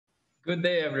Good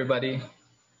day, everybody.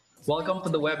 Welcome to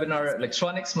the webinar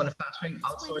Electronics Manufacturing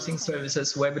Outsourcing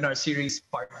Services Webinar Series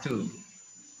Part 2.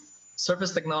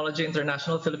 Surface Technology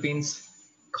International Philippines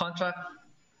Contract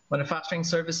Manufacturing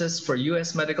Services for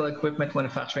U.S. Medical Equipment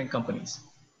Manufacturing Companies.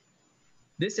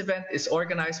 This event is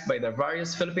organized by the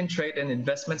various Philippine Trade and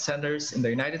Investment Centers in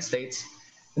the United States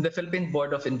and the Philippine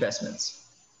Board of Investments.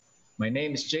 My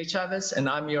name is Jay Chavez, and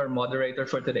I'm your moderator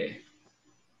for today.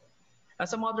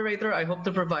 As a moderator, I hope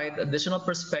to provide additional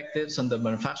perspectives on the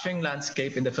manufacturing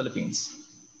landscape in the Philippines.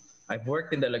 I've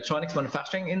worked in the electronics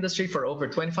manufacturing industry for over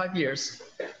 25 years,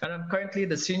 and I'm currently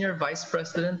the Senior Vice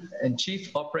President and Chief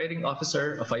Operating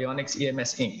Officer of Ionics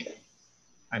EMS Inc.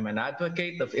 I'm an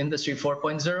advocate of Industry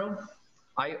 4.0,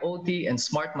 IoT, and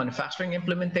smart manufacturing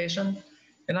implementation,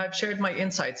 and I've shared my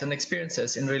insights and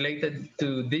experiences in related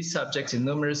to these subjects in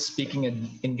numerous speaking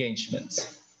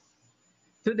engagements.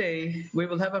 Today, we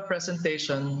will have a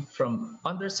presentation from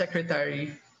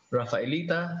Undersecretary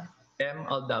Rafaelita M.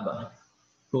 Aldaba,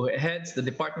 who heads the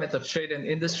Department of Trade and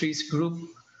Industries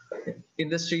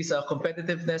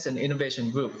Competitiveness and Innovation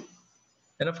Group.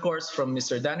 And of course, from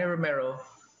Mr. Danny Romero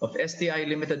of STI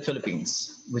Limited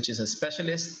Philippines, which is a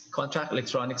specialist contract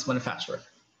electronics manufacturer.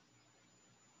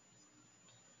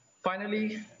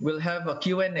 Finally, we'll have a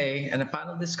Q&A and a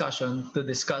panel discussion to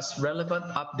discuss relevant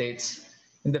updates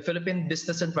in the Philippine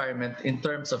business environment in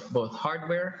terms of both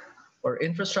hardware or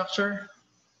infrastructure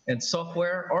and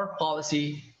software or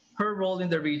policy, her role in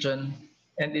the region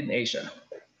and in Asia.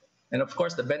 And of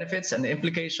course, the benefits and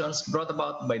implications brought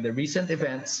about by the recent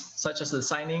events, such as the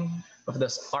signing of the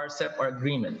RCEP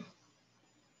agreement.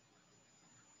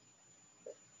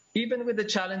 Even with the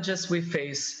challenges we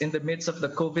face in the midst of the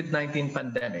COVID-19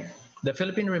 pandemic, the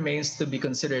Philippines remains to be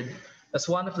considered as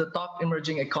one of the top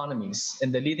emerging economies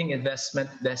and the leading investment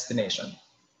destination.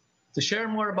 To share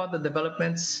more about the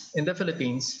developments in the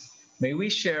Philippines, may we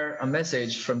share a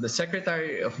message from the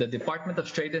Secretary of the Department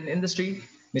of Trade and Industry,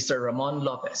 Mr. Ramon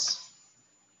Lopez.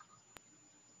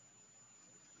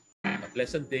 A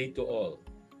pleasant day to all.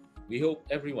 We hope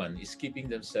everyone is keeping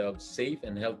themselves safe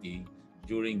and healthy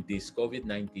during this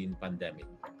COVID-19 pandemic.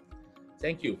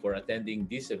 Thank you for attending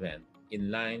this event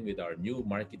in line with our new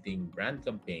marketing brand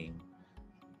campaign,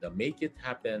 the Make It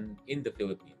Happen in the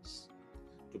Philippines,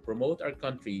 to promote our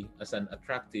country as an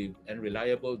attractive and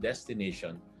reliable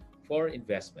destination for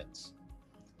investments.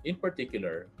 In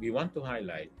particular, we want to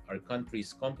highlight our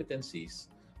country's competencies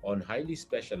on highly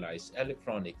specialized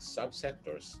electronics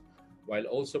subsectors while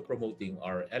also promoting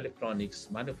our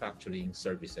electronics manufacturing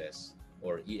services,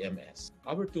 or EMS.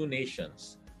 Our two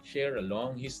nations share a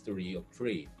long history of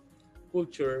trade,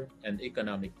 culture, and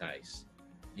economic ties.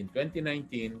 In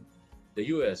 2019, the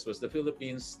U.S. was the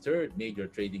Philippines' third major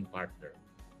trading partner,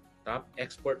 top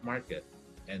export market,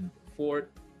 and fourth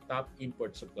top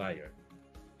import supplier.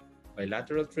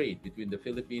 Bilateral trade between the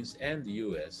Philippines and the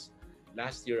U.S.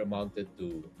 last year amounted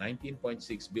to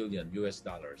 19.6 billion US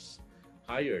dollars,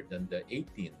 higher than the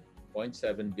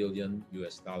 18.7 billion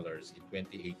US dollars in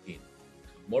 2018.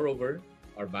 Moreover,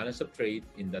 our balance of trade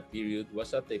in that period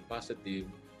was at a positive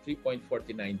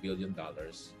 $3.49 billion,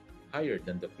 higher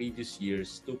than the previous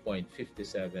year's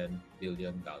 $2.57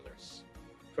 billion.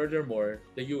 Furthermore,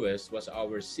 the U.S. was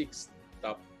our sixth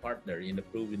top partner in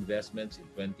approved investments in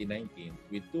 2019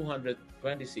 with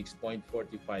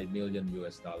 $226.45 million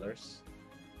US dollars.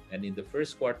 And in the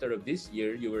first quarter of this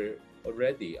year, you were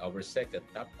already our second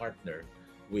top partner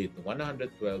with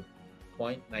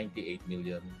 $112.98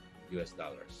 million US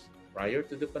dollars. Prior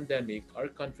to the pandemic, our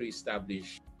country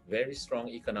established very strong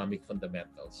economic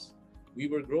fundamentals. We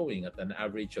were growing at an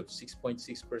average of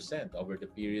 6.6% over the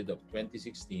period of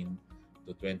 2016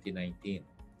 to 2019.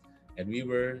 And we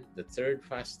were the third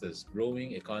fastest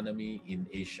growing economy in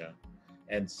Asia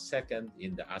and second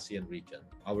in the ASEAN region.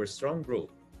 Our strong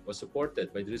growth was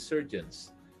supported by the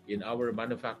resurgence in our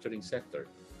manufacturing sector.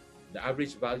 The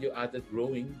average value added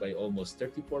growing by almost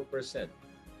 34%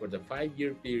 for the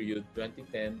 5-year period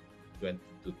 2010 to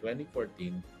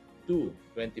 2014 to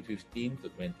 2015 to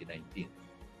 2019.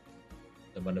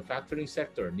 The manufacturing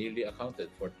sector nearly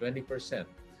accounted for 20%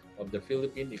 of the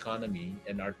Philippine economy,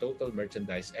 and our total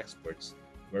merchandise exports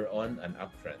were on an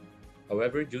uptrend.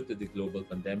 However, due to the global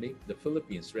pandemic, the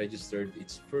Philippines registered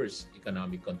its first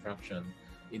economic contraction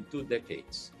in 2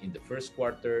 decades in the first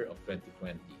quarter of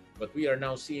 2020. But we are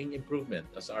now seeing improvement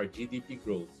as our GDP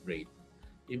growth rate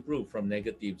improved from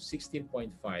negative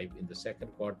 16.5 in the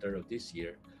second quarter of this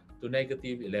year to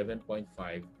negative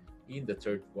 11.5 in the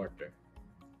third quarter.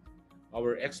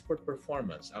 Our export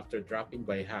performance, after dropping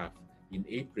by half in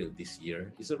April this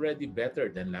year, is already better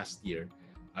than last year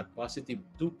at positive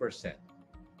 2%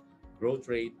 growth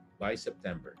rate by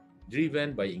September.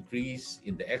 driven by increase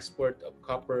in the export of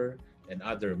copper and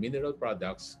other mineral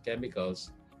products,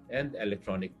 chemicals, and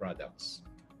electronic products.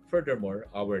 Furthermore,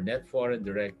 our net foreign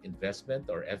direct investment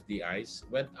or FDIs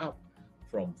went up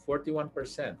from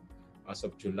 41% as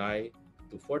of July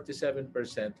to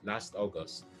 47% last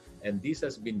August, and this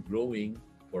has been growing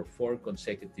for 4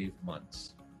 consecutive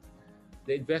months.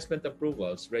 The investment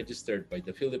approvals registered by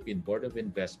the Philippine Board of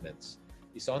Investments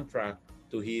is on track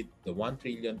to hit the 1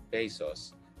 trillion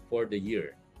pesos for the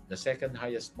year, the second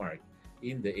highest mark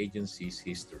in the agency's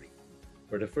history.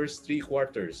 For the first 3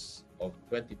 quarters of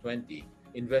 2020,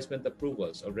 investment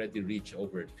approvals already reached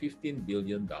over $15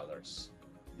 billion.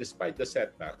 Despite the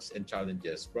setbacks and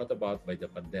challenges brought about by the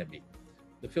pandemic,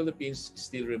 the Philippines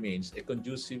still remains a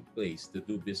conducive place to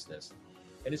do business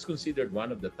and is considered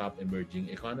one of the top emerging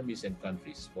economies and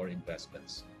countries for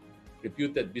investments.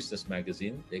 Reputed business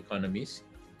magazine, The Economist,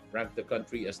 ranked the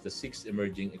country as the sixth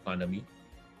emerging economy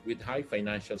with high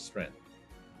financial strength.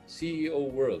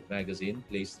 CEO World magazine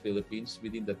placed Philippines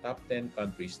within the top 10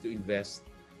 countries to invest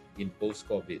in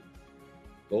post-COVID.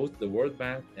 Both the World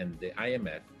Bank and the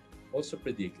IMF also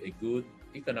predict a good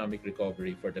economic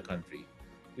recovery for the country,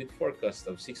 with forecasts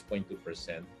of 6.2%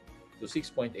 to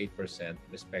 6.8%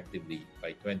 respectively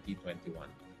by 2021.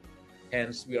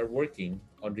 Hence, we are working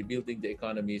on rebuilding the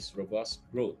economy's robust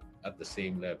growth at the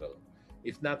same level,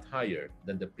 if not higher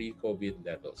than the pre-COVID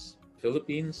levels.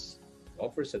 Philippines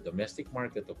offers a domestic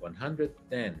market of 110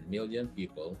 million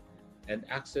people and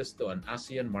access to an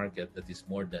ASEAN market that is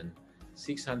more than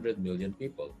 600 million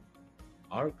people.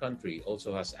 Our country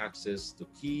also has access to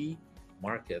key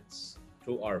markets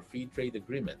through our free trade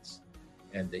agreements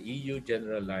and the EU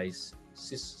Generalized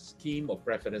Scheme of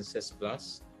Preferences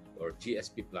Plus or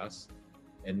GSP Plus,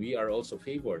 and we are also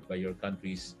favored by your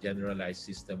country's Generalized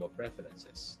System of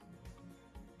Preferences.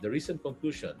 The recent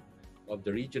conclusion of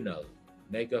the Regional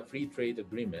Mega Free Trade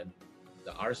Agreement,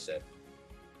 the RCEP,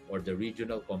 or the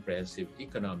Regional Comprehensive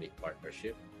Economic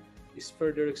Partnership, is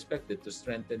further expected to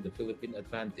strengthen the Philippine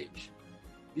advantage.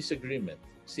 This agreement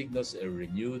signals a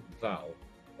renewed vow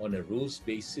on a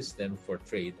rules-based system for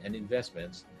trade and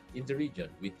investments in the region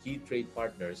with key trade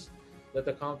partners that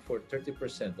account for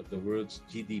 30% of the world's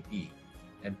GDP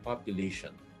and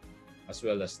population, as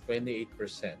well as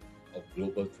 28% of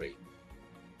global trade.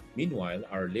 Meanwhile,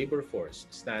 our labor force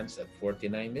stands at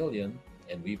 49 million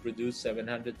and we produce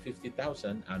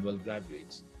 750,000 annual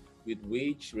graduates, with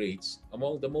wage rates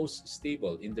among the most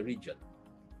stable in the region.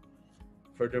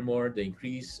 Furthermore, the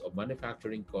increase of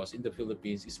manufacturing costs in the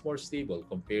Philippines is more stable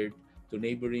compared to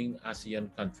neighboring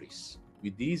ASEAN countries.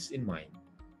 With these in mind,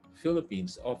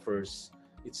 Philippines offers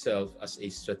itself as a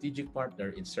strategic partner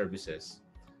in services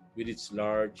with its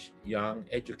large, young,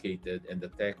 educated, and the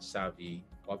tech-savvy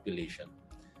population.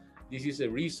 This is a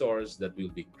resource that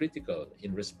will be critical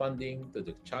in responding to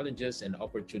the challenges and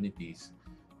opportunities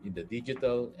in the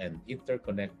digital and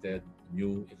interconnected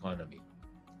new economy.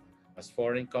 As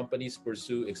foreign companies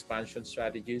pursue expansion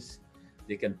strategies,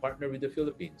 they can partner with the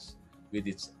Philippines with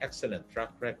its excellent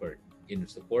track record in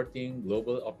supporting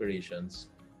global operations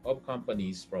of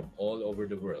companies from all over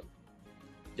the world.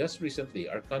 Just recently,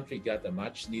 our country got a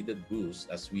much-needed boost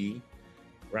as we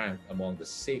ranked among the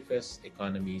safest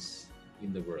economies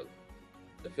in the world.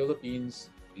 The Philippines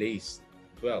placed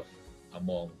 12th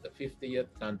among the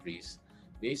 50th countries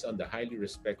based on the highly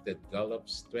respected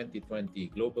Gallup's 2020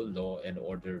 Global Law and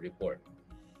Order Report.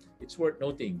 It's worth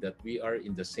noting that we are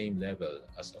in the same level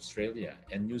as Australia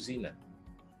and New Zealand.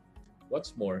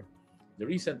 What's more, the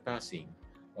recent passing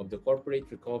of the Corporate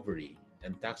Recovery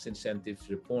and Tax Incentives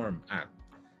Reform Act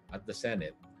at the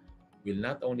Senate will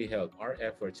not only help our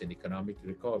efforts in economic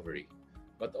recovery,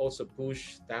 but also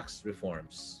push tax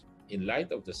reforms. In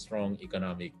light of the strong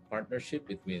economic partnership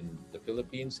between the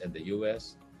Philippines and the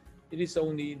US, it is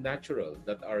only natural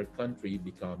that our country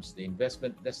becomes the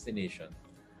investment destination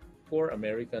for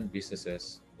American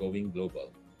businesses going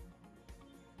global.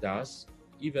 Thus,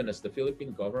 even as the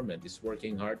Philippine government is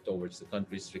working hard towards the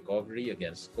country's recovery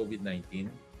against COVID-19,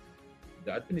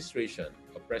 the administration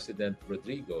of President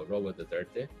Rodrigo Roa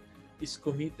Duterte is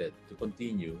committed to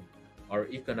continue our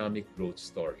economic growth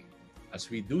story. As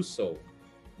we do so,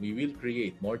 we will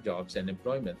create more jobs and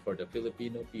employment for the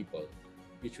Filipino people,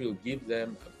 which will give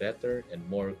them a better and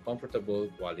more comfortable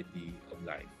quality of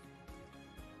life.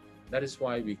 That is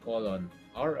why we call on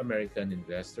our American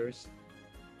investors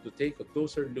to take a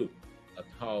closer look at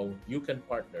how you can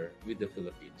partner with the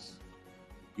Philippines.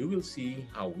 You will see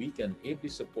how we can ably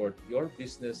support your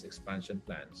business expansion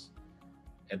plans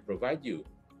and provide you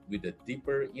with a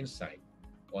deeper insight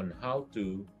on how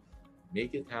to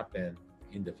make it happen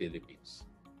in the Philippines.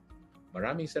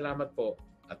 Maraming salamat po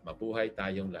at mabuhay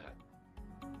tayong lahat.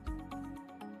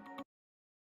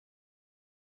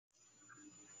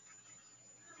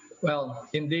 Well,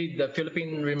 indeed, the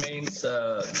Philippines remains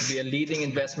to be a leading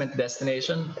investment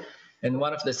destination and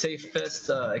one of the safest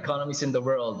economies in the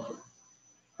world.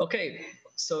 Okay,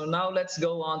 so now let's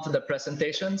go on to the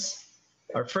presentations.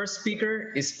 Our first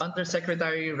speaker is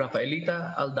Undersecretary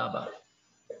Rafaelita Aldaba.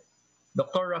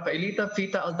 Dr. Rafaelita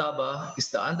Fita Aldaba is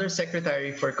the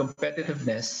Undersecretary for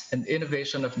Competitiveness and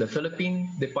Innovation of the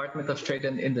Philippine Department of Trade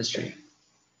and Industry.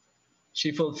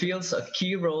 She fulfills a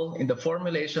key role in the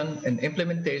formulation and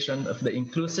implementation of the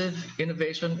Inclusive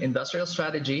Innovation Industrial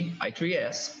Strategy,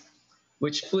 I3S,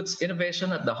 which puts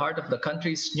innovation at the heart of the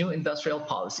country's new industrial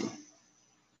policy.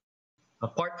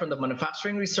 Apart from the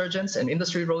manufacturing resurgence and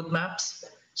industry roadmaps,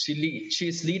 she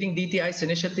is leading DTI's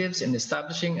initiatives in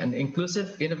establishing an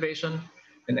inclusive innovation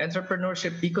and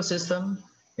entrepreneurship ecosystem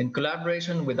in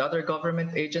collaboration with other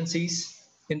government agencies,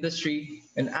 industry,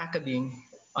 and academia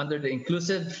under the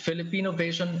Inclusive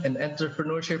Filipinnovation and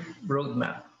Entrepreneurship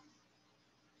Roadmap.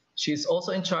 She is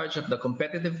also in charge of the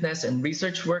competitiveness and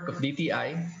research work of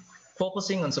DTI,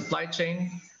 focusing on supply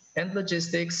chain and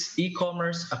logistics,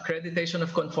 e-commerce, accreditation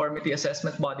of conformity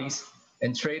assessment bodies,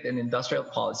 and trade and industrial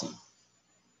policy.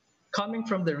 Coming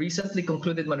from the recently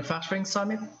concluded Manufacturing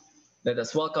Summit, let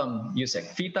us welcome Yusek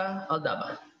Fita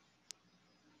Aldaba.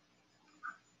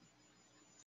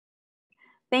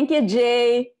 Thank you,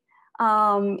 Jay.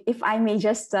 If I may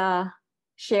just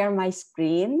share my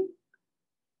screen.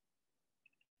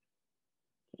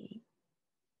 Okay.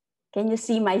 Can you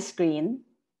see my screen?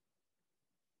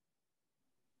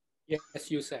 Yes,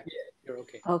 Yusek, you're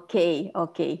okay.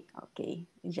 Okay.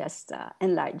 Just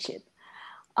enlarge it.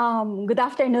 Good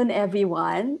afternoon,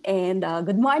 everyone, and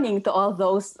good morning to all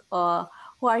those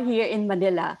who are here in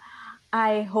Manila.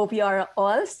 I hope you are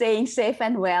all staying safe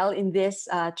and well in these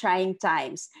trying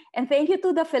times. And thank you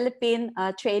to the Philippine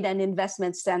Trade and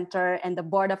Investment Center and the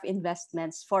Board of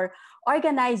Investments for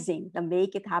organizing the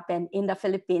Make It Happen in the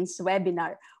Philippines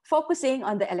webinar, focusing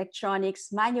on the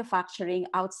electronics manufacturing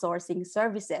outsourcing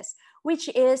services, which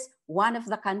is one of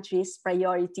the country's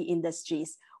priority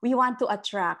industries. We want to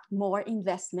attract more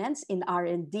investments in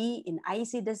R&D, in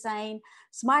IC design,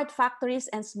 smart factories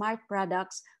and smart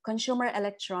products, consumer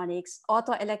electronics,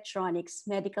 auto electronics,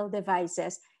 medical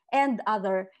devices, and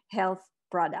other health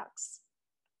products.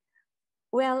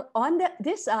 Well, on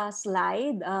this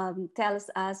slide tells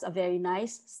us a very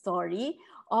nice story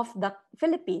of the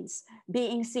Philippines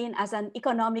being seen as an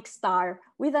economic star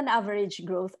with an average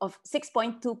growth of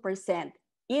 6.2%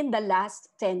 in the last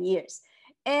 10 years.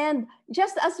 And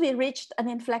just as we reached an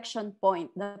inflection point,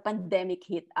 the pandemic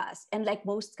hit us. And like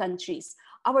most countries,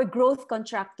 our growth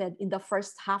contracted in the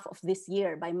first half of this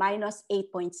year by minus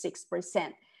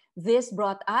 8.6%. This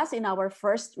brought us in our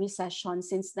first recession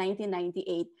since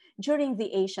 1998 during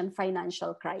the Asian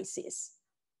financial crisis.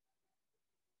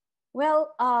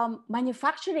 Well,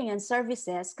 manufacturing and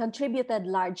services contributed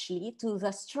largely to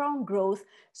the strong growth,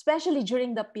 especially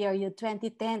during the period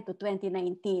 2010 to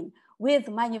 2019, with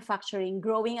manufacturing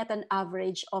growing at an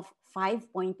average of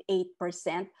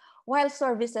 5.8%, while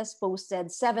services posted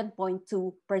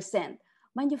 7.2%.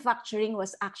 Manufacturing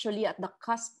was actually at the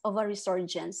cusp of a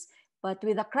resurgence, but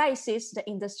with the crisis, the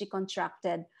industry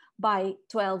contracted by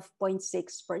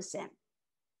 12.6%.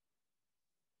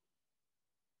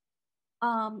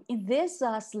 In this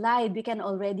slide, we can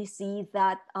already see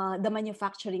that the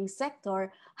manufacturing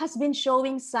sector has been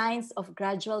showing signs of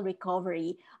gradual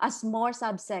recovery as more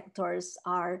subsectors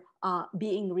are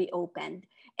being reopened.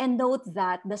 And note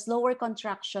that the slower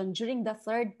contraction during the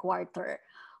third quarter,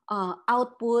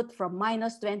 output from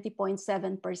minus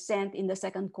 20.7% in the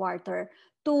second quarter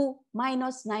to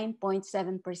minus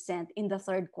 9.7% in the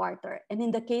third quarter. And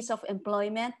in the case of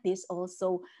employment, this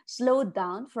also slowed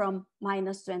down from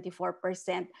minus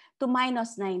 24% to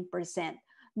minus 9%.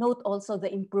 Note also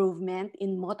the improvement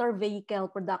in motor vehicle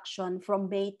production from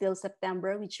May till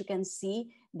September, which you can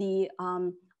see the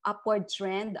upward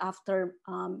trend after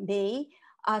May,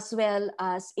 as well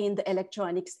as in the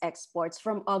electronics exports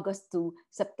from August to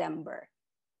September.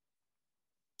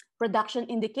 Production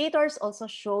indicators also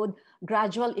showed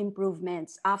gradual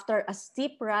improvements after a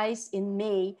steep rise in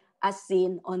May, as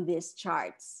seen on these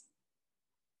charts.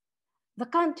 The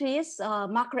country's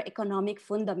macroeconomic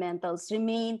fundamentals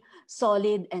remain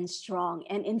solid and strong,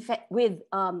 and in fact, with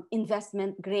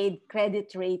investment grade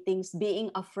credit ratings being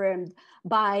affirmed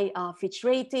by Fitch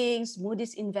Ratings,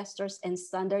 Moody's Investors, and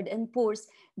Standard & Poor's,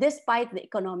 despite the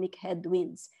economic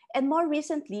headwinds. And more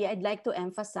recently, I'd like to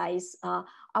emphasize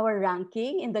our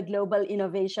ranking in the Global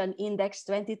Innovation Index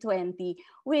 2020,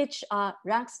 which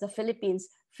ranks the Philippines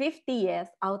 50th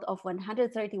out of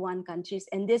 131 countries.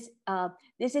 And this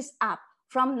is up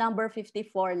from number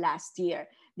 54 last year.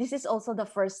 this is also the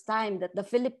first time that the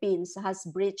Philippines has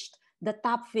breached the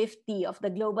top 50 of the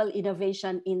Global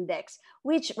Innovation Index,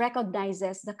 which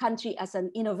recognizes the country as an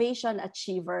innovation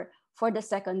achiever for the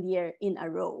second year in a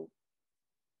row.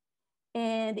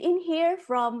 And in here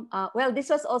from, well, this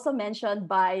was also mentioned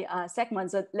by Sekmon,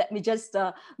 so let me just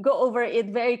go over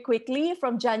it very quickly.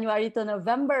 From January to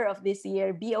November of this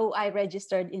year, BOI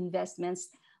registered investments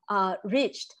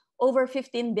reached over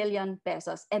 15 billion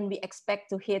pesos, and we expect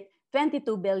to hit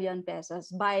 22 billion pesos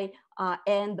by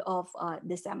end of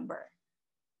December.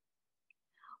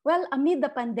 Well, amid the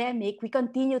pandemic, we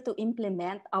continue to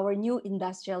implement our new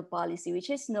industrial policy,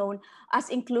 which is known as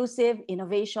Inclusive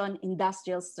Innovation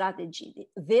Industrial Strategy.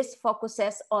 This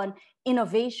focuses on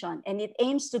innovation, and it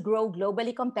aims to grow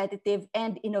globally competitive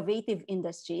and innovative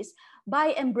industries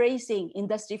by embracing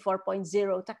Industry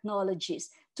 4.0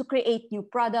 technologies to create new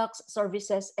products,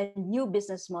 services, and new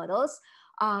business models,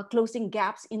 closing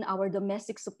gaps in our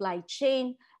domestic supply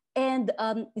chain, and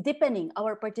deepening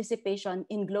our participation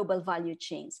in global value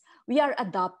chains. We are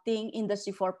adopting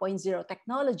Industry 4.0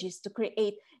 technologies to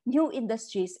create new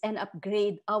industries and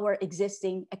upgrade our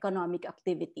existing economic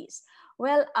activities.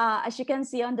 Well, as you can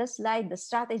see on the slide, the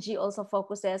strategy also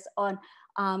focuses on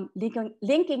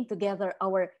linking together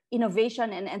our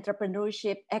innovation and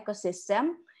entrepreneurship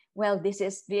ecosystem. Well, this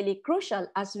is really crucial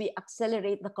as we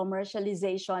accelerate the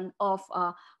commercialization of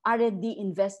R&D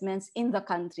investments in the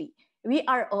country. We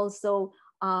are also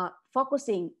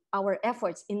focusing our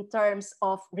efforts in terms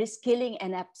of reskilling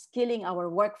and upskilling our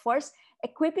workforce,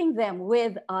 equipping them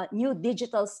with new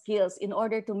digital skills in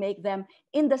order to make them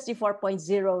Industry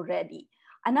 4.0 ready.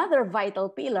 Another vital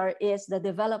pillar is the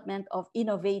development of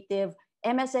innovative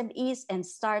MSMEs and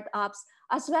startups,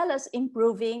 as well as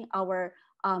improving our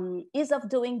ease of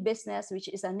doing business, which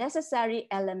is a necessary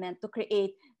element to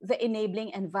create the enabling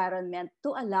environment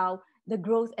to allow the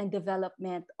growth and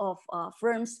development of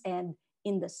firms and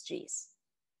industries.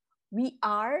 We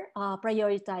are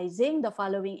prioritizing the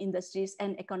following industries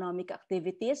and economic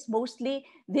activities. Mostly,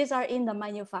 these are in the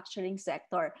manufacturing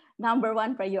sector. Number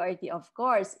one priority, of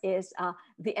course, is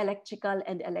the electrical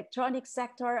and electronic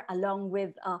sector, along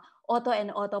with auto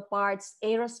and auto parts,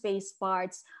 aerospace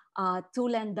parts,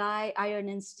 tool and die, iron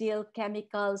and steel,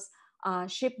 chemicals,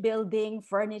 shipbuilding,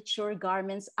 furniture,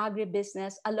 garments,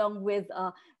 agribusiness, along with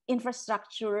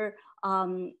infrastructure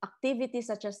activities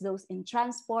such as those in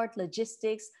transport,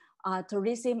 logistics,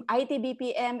 tourism.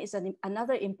 IT/BPM is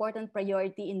another important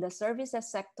priority in the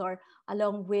services sector,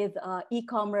 along with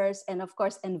e-commerce and, of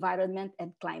course, environment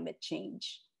and climate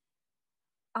change.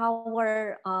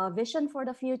 Our vision for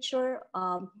the future,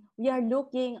 we are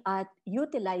looking at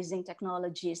utilizing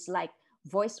technologies like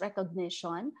voice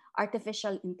recognition,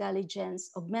 artificial intelligence,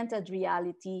 augmented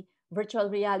reality, virtual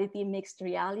reality, mixed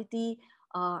reality,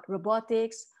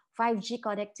 robotics, 5G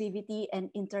connectivity,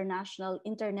 and industrial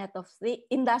Internet of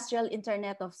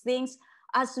Things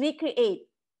as we create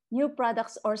new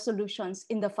products or solutions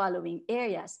in the following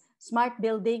areas: smart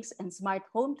buildings and smart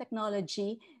home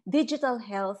technology, digital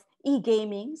health,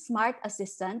 e-gaming, smart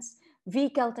assistants,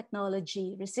 vehicle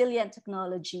technology, resilient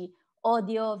technology,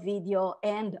 audio, video,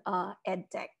 and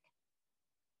edtech.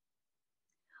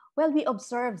 Well, we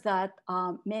observe that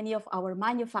many of our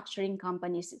manufacturing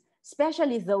companies,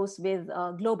 especially those with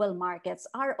global markets,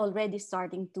 are already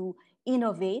starting to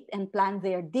innovate and plan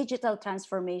their digital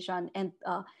transformation and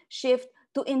shift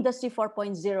to Industry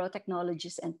 4.0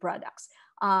 technologies and products.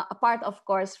 Apart, of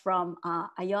course, from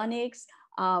Ionics,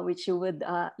 which would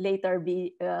later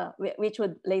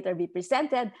be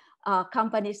presented,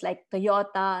 companies like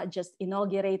Toyota just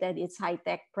inaugurated its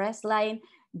high-tech press line.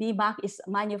 BMAC is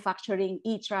manufacturing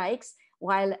e-trikes,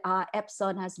 while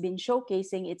Epson has been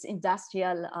showcasing its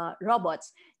industrial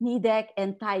robots. Nidec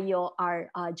and Taiyo are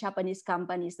Japanese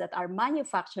companies that are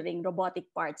manufacturing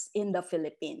robotic parts in the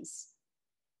Philippines.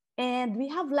 And we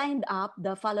have lined up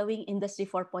the following Industry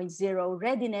 4.0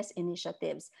 readiness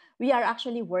initiatives. We are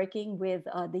actually working with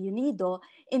the UNIDO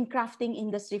in crafting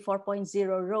Industry 4.0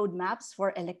 roadmaps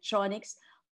for electronics,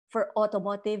 for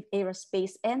automotive,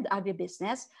 aerospace, and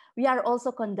agribusiness. We are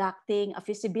also conducting a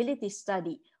feasibility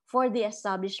study for the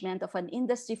establishment of an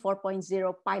Industry 4.0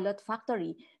 pilot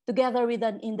factory, together with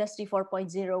an Industry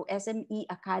 4.0 SME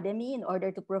Academy, in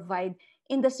order to provide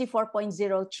Industry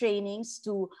 4.0 trainings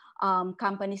to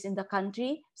companies in the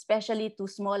country, especially to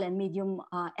small and medium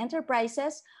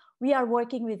enterprises. We are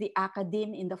working with the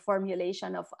academe in the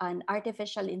formulation of an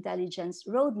artificial intelligence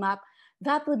roadmap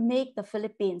that would make the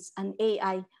Philippines an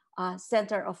AI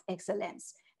center of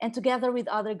excellence. And together with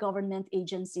other government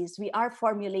agencies, we are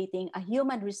formulating a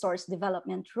human resource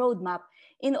development roadmap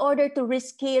in order to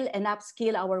reskill and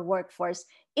upskill our workforce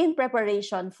in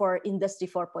preparation for Industry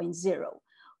 4.0.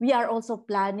 We are also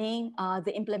planning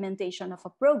the implementation of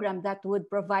a program that would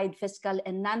provide fiscal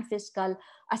and non-fiscal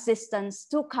assistance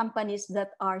to companies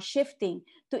that are shifting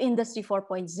to Industry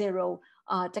 4.0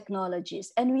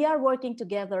 technologies. And we are working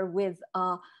together with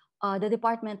the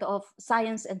Department of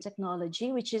Science and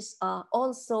Technology, which is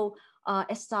also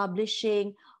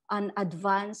establishing an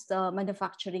advanced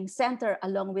manufacturing center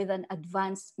along with an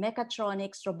advanced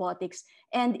mechatronics, robotics,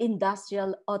 and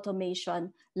industrial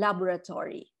automation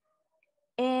laboratory.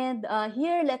 And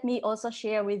here, let me also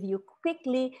share with you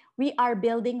quickly, we are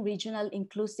building regional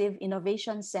inclusive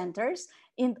innovation centers.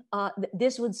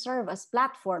 This would serve as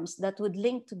platforms that would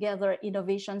link together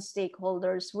innovation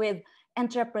stakeholders with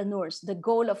entrepreneurs. The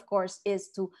goal, of course, is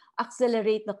to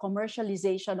accelerate the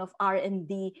commercialization of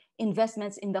R&D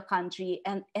investments in the country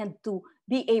and to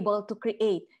be able to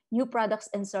create new products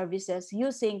and services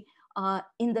using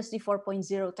Industry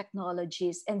 4.0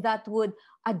 technologies. And that would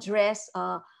address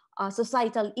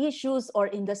societal issues or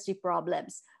industry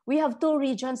problems. We have two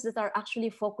regions that are actually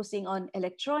focusing on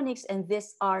electronics, and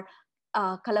these are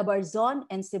Calabarzon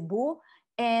and Cebu.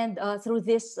 And through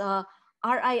this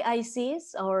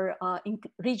RIICs or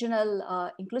regional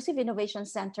inclusive innovation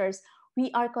centers, we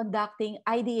are conducting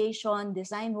ideation,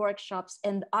 design workshops,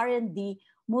 and R&D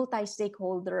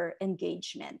multi-stakeholder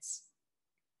engagements.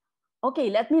 Okay,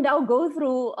 let me now go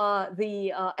through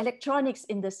the electronics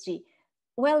industry.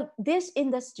 Well, this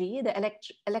industry, the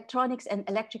electronics and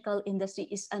electrical industry,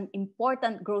 is an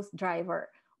important growth driver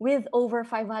with over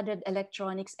 500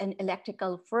 electronics and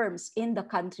electrical firms in the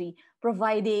country,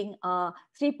 providing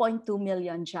 3.2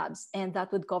 million jobs. And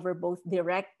that would cover both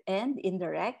direct and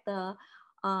indirect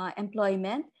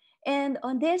employment. And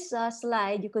on this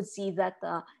slide, you could see that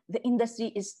the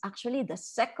industry is actually the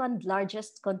second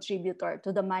largest contributor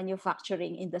to the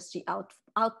manufacturing industry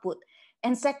output.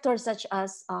 And sectors such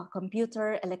as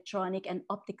computer, electronic, and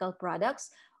optical products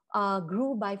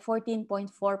grew by 14.4%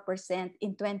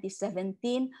 in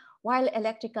 2017, while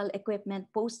electrical equipment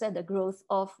posted a growth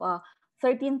of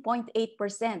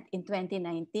 13.8% in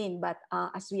 2019. But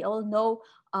as we all know,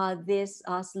 this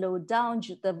slowed down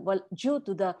due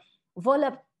to the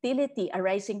volatility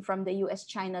arising from the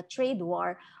US-China trade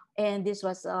war. And this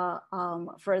was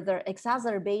further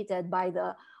exacerbated by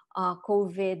the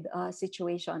COVID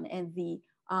situation and the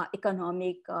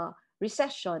economic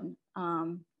recession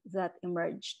that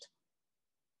emerged.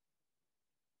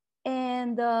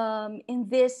 And in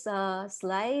this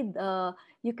slide,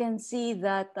 you can see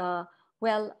that,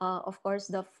 of course,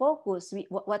 the focus,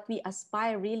 what we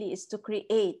aspire really is to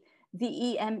create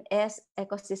the EMS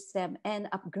ecosystem and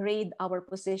upgrade our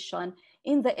position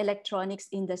in the electronics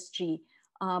industry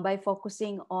by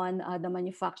focusing on the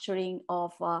manufacturing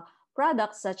of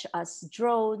products such as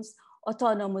drones,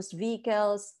 autonomous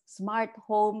vehicles, smart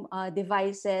home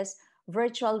devices,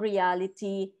 virtual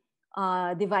reality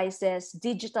devices,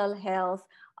 digital health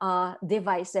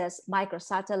devices,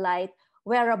 microsatellite,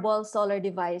 wearable solar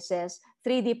devices,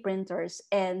 3D printers,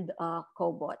 and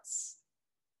cobots.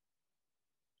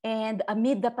 And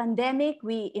amid the pandemic,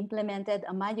 we implemented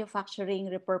a manufacturing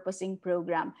repurposing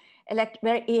program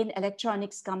wherein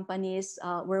electronics companies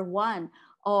were one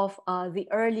of the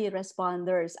early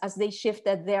responders as they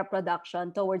shifted their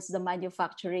production towards the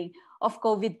manufacturing of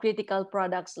COVID critical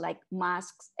products like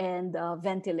masks and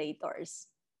ventilators.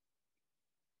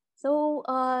 So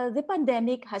the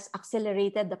pandemic has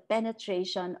accelerated the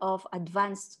penetration of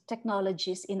advanced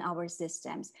technologies in our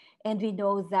systems. And we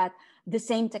know that the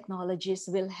same technologies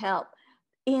will help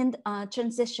in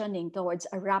transitioning towards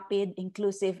a rapid,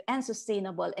 inclusive, and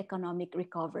sustainable economic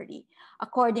recovery.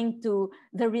 According to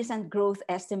the recent growth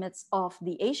estimates of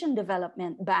the Asian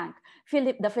Development Bank,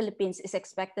 the Philippines is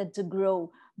expected to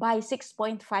grow by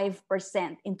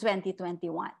 6.5% in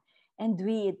 2021. And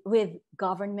with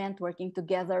government working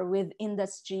together with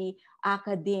industry,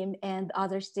 academe, and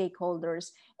other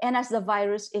stakeholders, and as the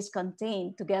virus is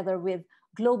contained together with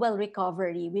global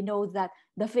recovery, we know that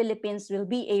the Philippines will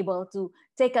be able to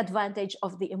take advantage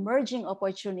of the emerging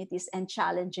opportunities and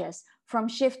challenges from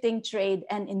shifting trade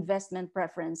and investment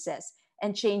preferences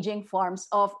and changing forms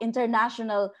of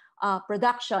international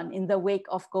production in the wake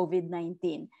of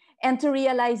COVID-19. And to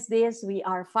realize this, we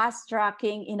are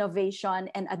fast-tracking innovation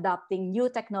and adopting new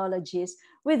technologies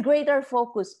with greater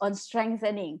focus on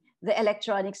strengthening the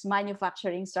electronics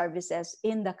manufacturing services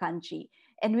in the country.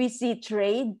 And we see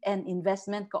trade and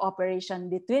investment cooperation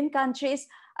between countries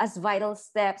as vital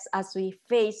steps as we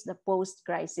face the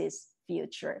post-crisis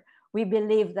future. We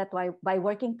believe that by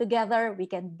working together, we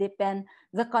can deepen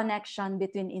the connection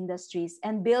between industries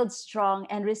and build strong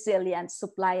and resilient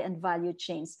supply and value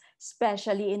chains,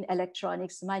 especially in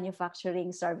electronics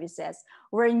manufacturing services,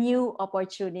 where new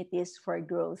opportunities for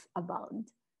growth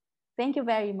abound. Thank you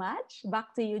very much.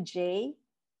 Back to you, Jay.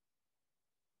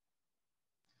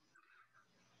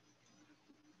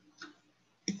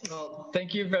 Well,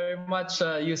 thank you very much,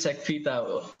 Yusek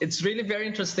Fita. It's really very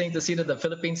interesting to see that the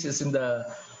Philippines is in the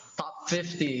top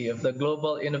 50 of the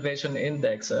Global Innovation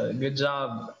Index. Good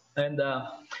job. And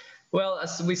well,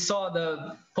 as we saw,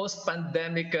 the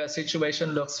post-pandemic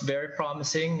situation looks very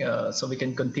promising. So we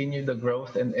can continue the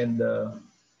growth and uh,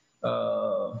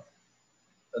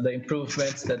 the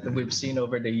improvements that we've seen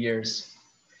over the years.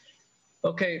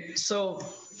 Okay, so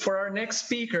for our next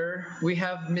speaker, we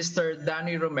have Mr.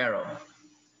 Danny Romero.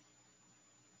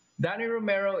 Danny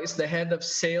Romero is the head of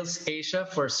Sales Asia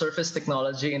for Surface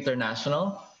Technology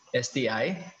International,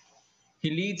 STI. He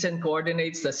leads and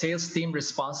coordinates the sales team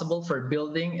responsible for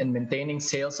building and maintaining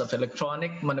sales of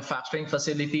electronic manufacturing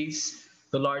facilities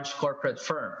to large corporate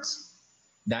firms.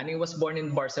 Danny was born in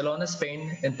Barcelona,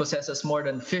 Spain, and possesses more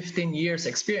than 15 years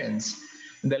experience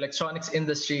in the electronics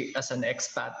industry as an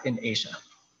expat in Asia.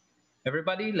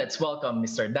 Everybody, let's welcome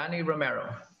Mr. Danny Romero.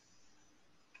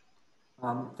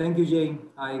 Thank you, Jay.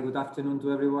 Hi, good afternoon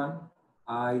to everyone.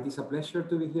 It is a pleasure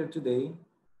to be here today.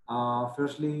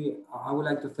 Firstly, I would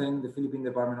like to thank the Philippine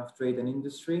Department of Trade and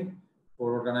Industry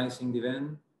for organizing the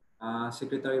event,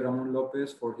 Secretary Ramon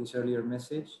Lopez for his earlier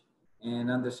message,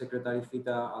 and Undersecretary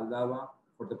Fita Aldaba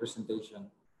for the presentation.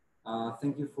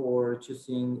 Thank you for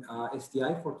choosing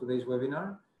STI for today's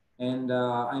webinar. And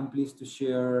I'm pleased to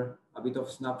share a bit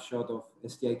of snapshot of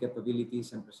STI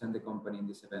capabilities and present the company in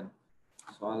this event.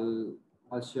 So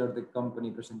I'll share the company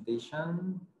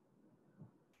presentation.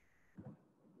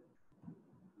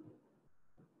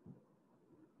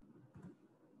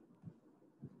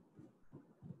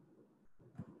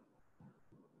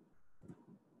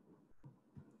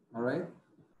 All right.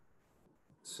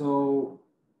 So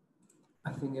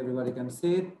I think everybody can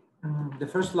see it. The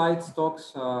first slide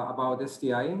talks about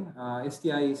STI.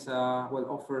 STI is, well,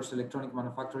 offers electronic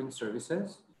manufacturing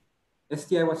services.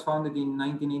 STI was founded in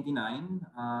 1989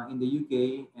 in the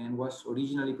UK and was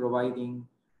originally providing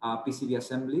PCB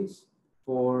assemblies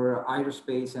for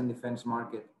aerospace and defense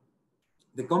market.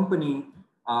 The company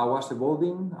was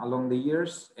evolving along the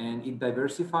years and it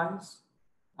diversifies,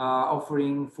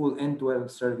 offering full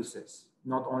end-to-end services,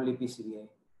 not only PCBA.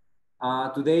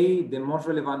 Today, the most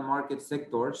relevant market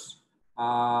sectors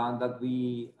that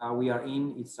we are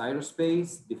in is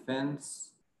aerospace, defense,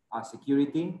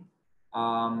 security,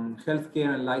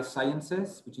 healthcare and life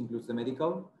sciences, which includes the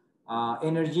medical,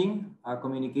 energy,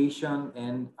 communication,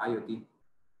 and IoT.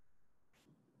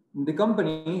 The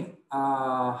company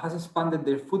has expanded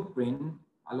their footprint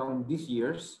along these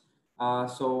years.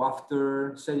 So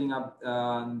after setting up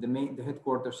the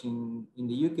headquarters in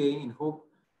the UK, in Hope,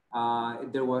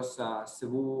 there was a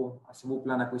Cebu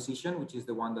plant acquisition, which is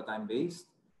the one that I'm based.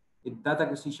 That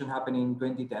acquisition happened in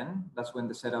 2010. That's when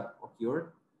the setup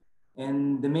occurred.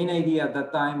 And the main idea at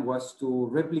that time was to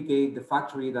replicate the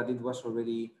factory that it was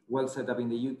already well set up in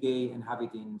the UK and have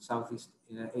it in Southeast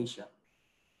Asia.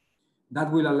 That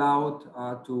will allow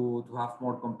to have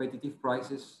more competitive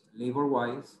prices,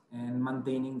 labor-wise, and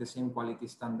maintaining the same quality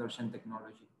standards and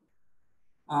technology.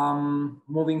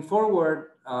 Moving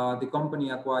forward, the company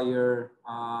acquired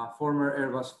former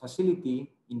Airbus facility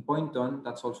in Poynton,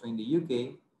 that's also in the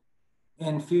UK.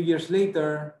 And a few years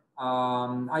later,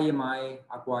 IMI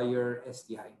acquired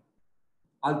STI.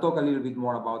 I'll talk a little bit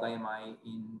more about IMI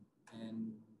in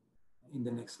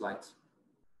the next slides.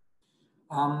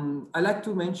 I'd like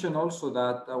to mention also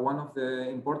that one of the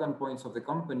important points of the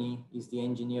company is the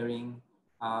engineering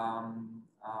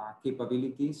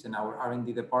capabilities in our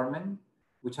R&D department,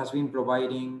 which has been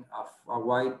providing a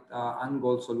wide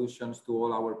angle solutions to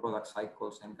all our product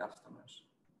cycles and customers.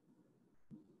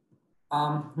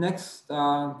 Next,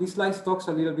 this slide talks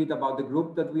a little bit about the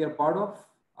group that we are part of.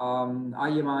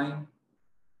 IMI,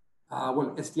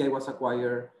 well, STI was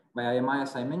acquired by IMI,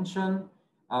 as I mentioned.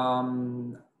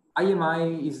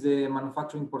 IMI is the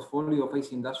manufacturing portfolio of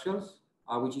AC Industrials,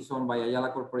 which is owned by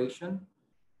Ayala Corporation.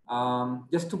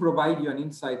 Just to provide you an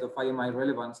insight of IMI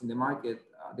relevance in the market,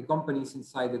 the company is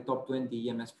inside the top 20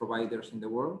 EMS providers in the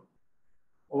world.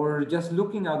 Or just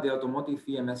looking at the automotive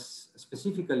EMS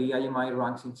specifically, IMI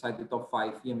ranks inside the top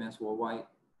 5 EMS worldwide.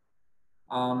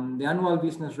 The annual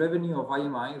business revenue of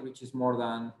IMI reaches more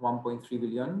than $1.3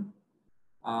 billion.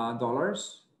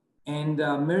 And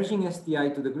merging STI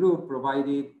to the group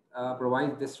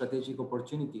provides the strategic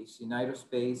opportunities in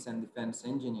aerospace and defense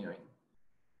engineering.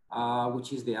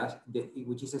 which is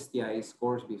STI's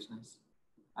core business.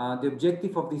 The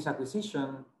objective of this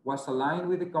acquisition was aligned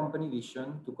with the company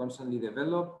vision to constantly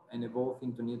develop and evolve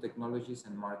into new technologies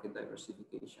and market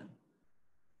diversification.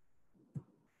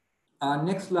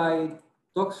 Next slide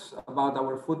talks about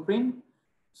our footprint.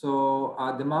 So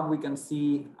the map we can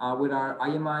see where are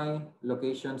IMI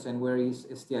locations and where is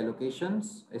STI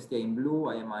locations, STI in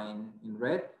blue, IMI in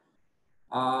red.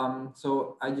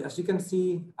 So as you can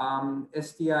see,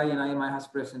 STI and IMI has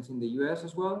presence in the US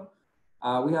as well.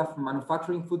 We have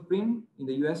manufacturing footprint in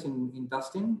the US in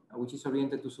Tustin, which is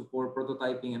oriented to support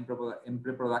prototyping and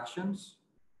pre-productions.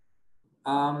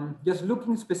 Just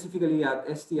looking specifically at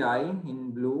STI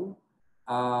in blue,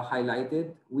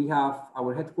 highlighted, we have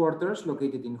our headquarters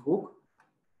located in Hook,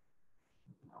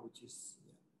 which is,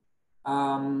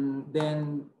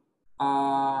 then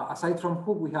aside from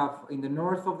Hook, we have in the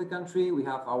north of the country, we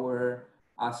have our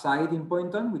site in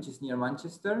Poynton, which is near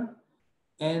Manchester.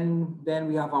 And then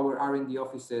we have our R&D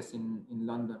offices in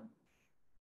London.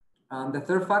 The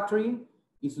third factory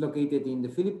is located in the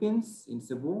Philippines, in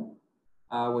Cebu,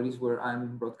 where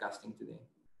I'm broadcasting today.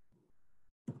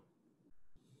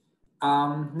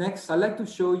 Next, I'd like to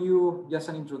show you just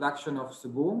an introduction of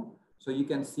Cebu. So you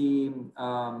can see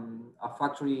a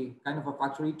factory, kind of a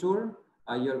factory tour.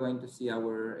 You're going to see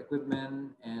our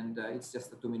equipment, and it's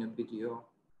just a 2-minute video.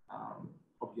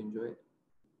 Hope you enjoy it.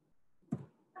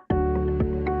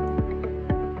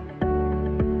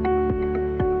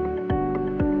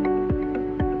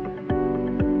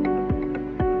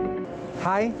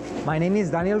 Hi, my name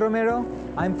is Daniel Romero.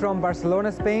 I'm from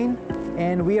Barcelona, Spain,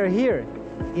 and we are here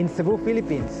in Cebu,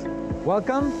 Philippines.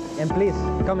 Welcome, and please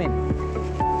come in.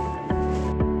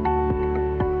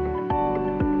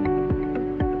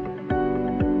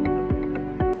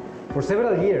 For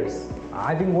several years,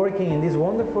 I've been working in this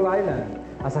wonderful island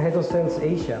as a head of sales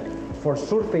Asia for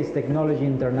Surface Technology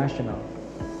International,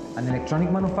 an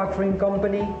electronic manufacturing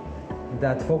company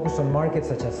that focuses on markets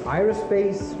such as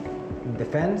aerospace,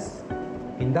 defense,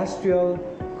 industrial,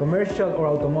 commercial, or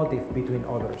automotive, between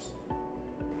others.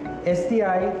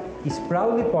 STI is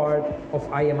proudly part of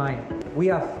IMI. We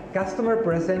have customer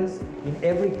presence in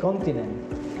every continent,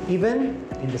 even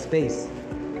in the space.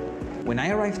 When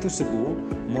I arrived to Cebu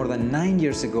more than 9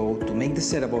 years ago to make the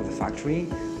setup of the factory,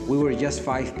 we were just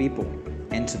 5 people.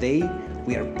 And today,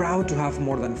 we are proud to have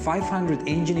more than 500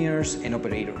 engineers and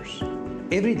operators.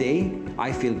 Every day,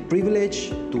 I feel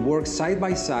privileged to work side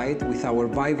by side with our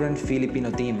vibrant Filipino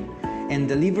team and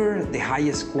deliver the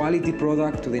highest quality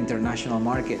product to the international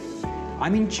market.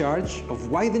 I'm in charge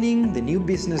of widening the new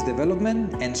business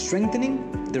development and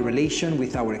strengthening the relation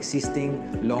with our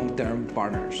existing long-term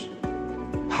partners.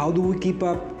 How do we keep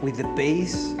up with the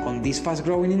pace on this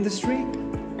fast-growing industry?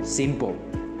 Simple.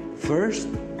 First,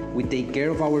 we take care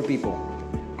of our people.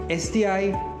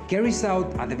 STI carries out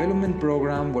a development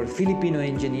program where Filipino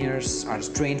engineers are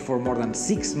trained for more than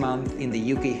 6 months in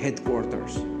the UK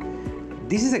headquarters.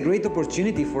 This is a great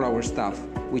opportunity for our staff,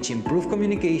 which improve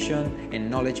communication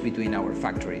and knowledge between our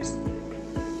factories.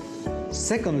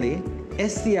 Secondly,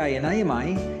 STI and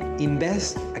IMI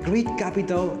invest a great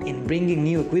capital in bringing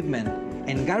new equipment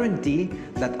and guarantee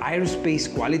that aerospace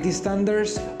quality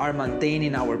standards are maintained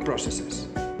in our processes.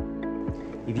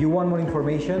 If you want more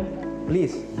information,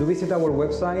 please do visit our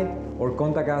website or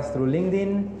contact us through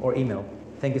LinkedIn or email.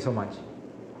 Thank you so much.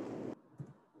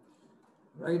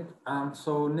 Right,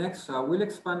 so next we'll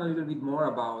expand a little bit more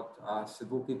about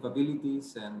Cebu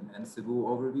capabilities and Cebu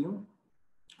overview,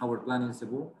 our plan in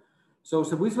Cebu. So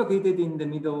Cebu is located in the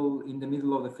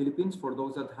middle of the Philippines. For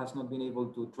those that has not been able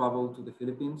to travel to the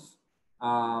Philippines,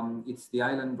 it's the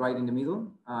island right in the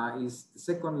middle. Is the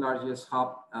second largest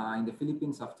hub in the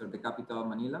Philippines after the capital,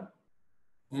 Manila.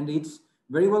 And it's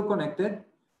very well connected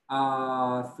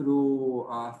through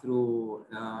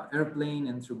airplane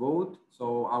and through boat.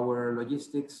 So our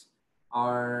logistics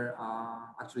are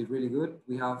actually really good.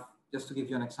 We have, just to give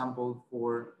you an example,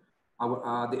 for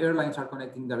our, the airlines are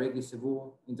connecting directly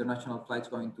Cebu, international flights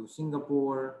going to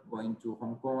Singapore, going to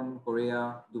Hong Kong,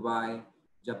 Korea, Dubai,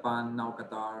 Japan, now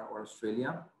Qatar, or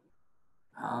Australia.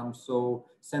 So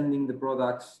sending the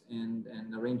products and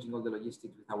arranging all the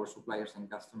logistics with our suppliers and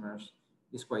customers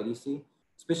is quite easy,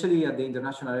 especially at the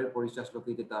international airport. Is just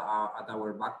located at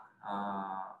our back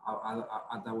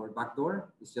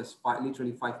door. It's just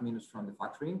literally 5 minutes from the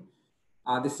factory.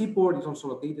 The seaport is also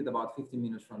located about 15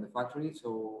 minutes from the factory,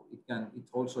 so it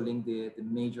also link the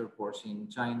major ports in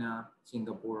China,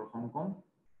 Singapore, Hong Kong.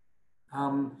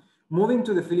 Moving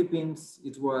to the Philippines,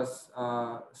 it was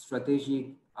a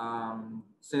strategic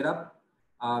setup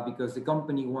because the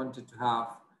company wanted to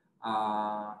have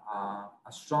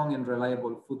a strong and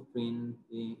reliable footprint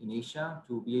in Asia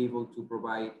to be able to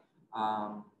provide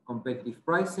competitive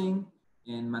pricing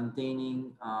and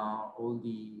maintaining all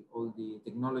the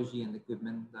technology and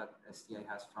equipment that STI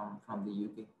has from the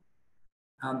UK.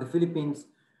 The Philippines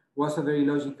was a very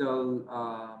logical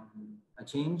a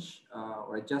change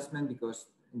or adjustment, because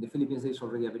in the Philippines there's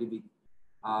already a very big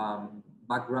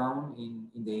background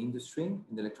in the industry,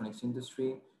 in the electronics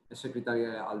industry. Secretary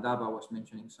Aldaba was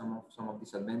mentioning some of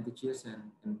these advantages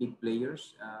and big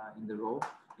players in the role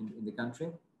in the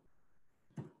country.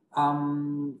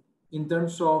 In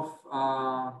terms of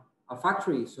a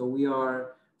factory, so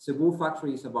Cebu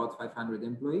factory is about 500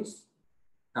 employees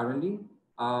currently.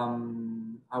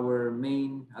 Our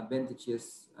main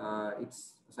advantages,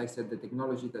 it's, as I said, the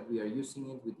technology that we are using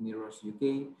it with Mirrors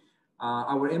UK.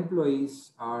 Our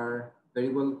employees are very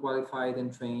well qualified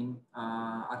and trained.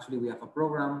 Actually, we have a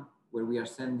program where we are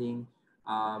sending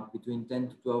between 10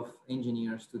 to 12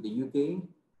 engineers to the UK,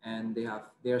 and they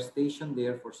are stationed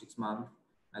there for 6 months,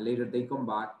 and later they come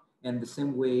back. And the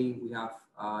same way, we have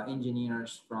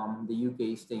engineers from the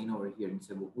UK staying over here in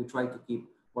Cebu. We try to keep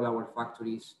all our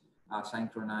factories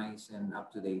synchronized and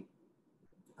up to date.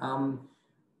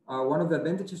 One of the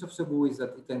advantages of Cebu is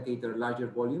that it can cater larger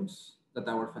volumes than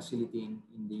our facility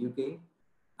in the UK.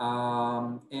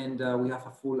 We have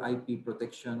a full IP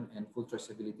protection and full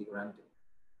traceability guarantee.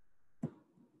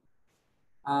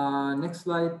 Next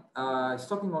slide is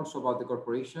talking also about the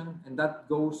corporation, and that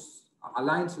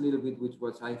aligns a little bit with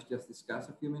what I've just discussed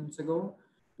a few minutes ago,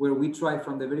 where we try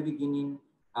from the very beginning,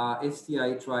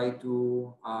 STI try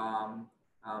to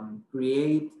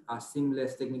create a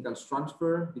seamless technical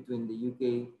transfer between the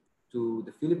UK to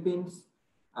the Philippines.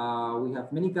 We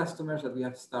have many customers that we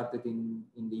have started in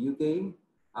the UK.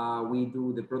 We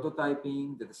do the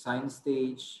prototyping, the design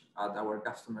stage at our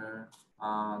customer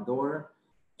door.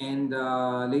 And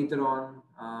later on,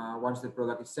 once the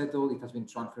product is settled, it has been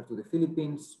transferred to the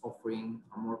Philippines, offering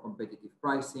a more competitive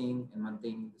pricing and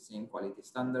maintaining the same quality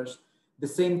standards. The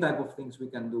same type of things we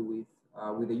can do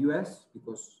with the US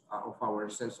because of our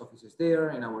sales offices there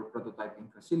and our prototyping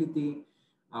facility.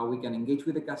 We can engage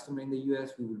with the customer in the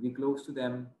US. We will be close to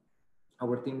them.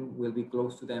 Our team will be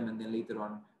close to them, and then later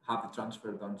on have the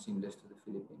transfer done seamless to the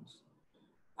Philippines.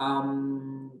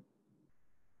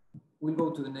 We'll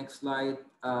go to the next slide.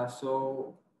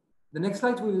 So the next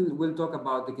slide will talk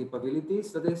about the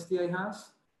capabilities that STI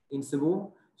has in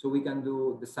Cebu. So we can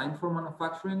do design for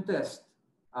manufacturing test.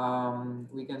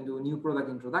 We can do new product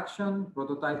introduction,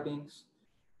 prototypings,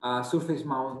 surface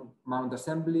mount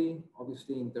assembly,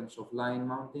 obviously in terms of line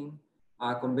mounting,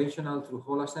 conventional through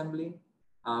hole assembly,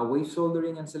 wave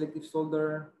soldering and selective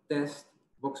solder, test,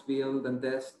 box build and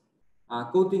test,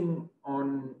 coating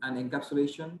on an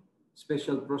encapsulation,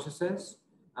 special processes,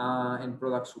 and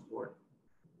product support.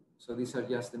 So these are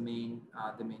just the main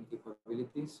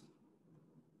capabilities.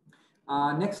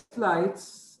 Next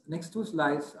two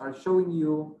slides are showing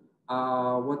you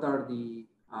what are the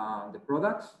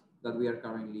products that we are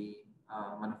currently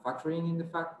manufacturing in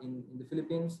the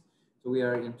Philippines. So we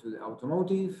are into the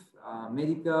automotive,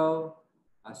 medical,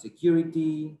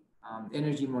 security,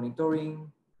 energy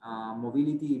monitoring,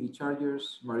 mobility, EV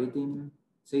chargers, maritime,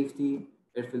 safety,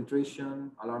 air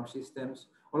filtration, alarm systems.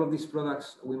 All of these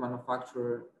products we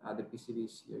manufacture the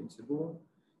PCBs here in Cebu,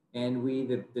 and we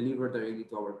deliver directly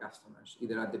to our customers,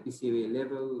 either at the PCBA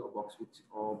level or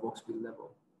box build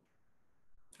level.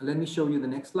 Let me show you the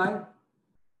next slide,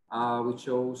 which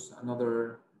shows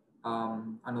another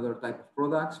type of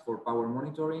products for power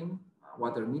monitoring,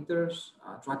 water meters,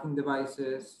 tracking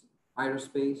devices,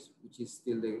 aerospace, which is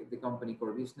still the company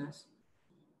core business,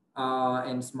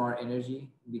 and smart energy,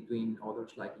 between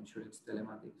others like insurance,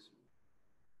 telematics.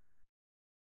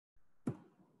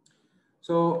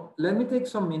 So let me take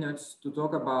some minutes to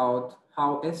talk about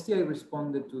how STI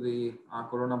responded to the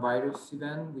coronavirus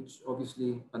event, which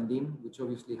obviously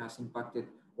has impacted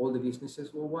all the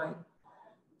businesses worldwide.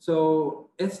 So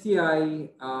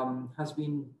STI has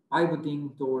been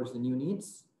pivoting towards the new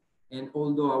needs. And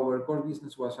although our core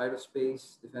business was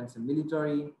aerospace, defense, and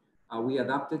military, we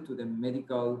adapted to the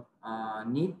medical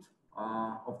need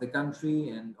of the country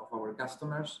and of our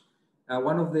customers.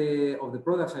 One of the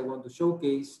products I want to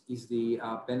showcase is the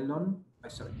Penlon.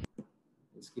 Sorry,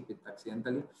 I skipped it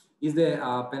accidentally. Is the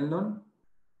Penlon.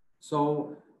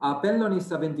 So Penlon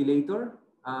is a ventilator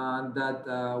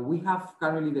that we have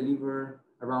currently delivered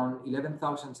around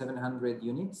 11,700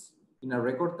 units in a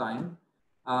record time.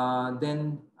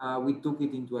 Then we took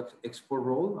it into export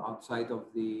role outside of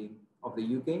the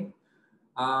UK.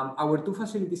 Our two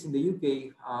facilities in the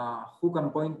UK, Hook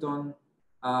and Poynton,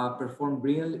 performed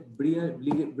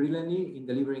brilliantly in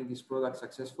delivering this product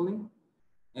successfully.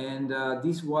 And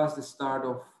this was the start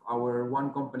of our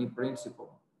one company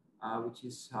principle, which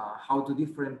is how the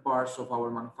different parts of our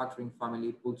manufacturing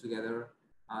family pull together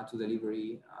to deliver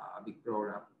a big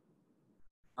program.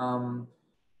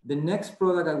 The next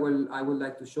product I would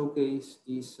like to showcase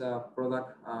is a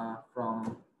product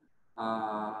from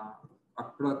a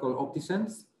product called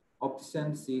obsolescence.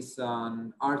 Obsolescence is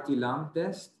an RT lamp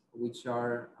test, which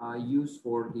are used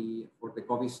for the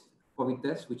COVID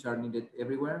tests, which are needed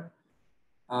everywhere.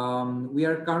 We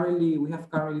have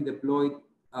currently deployed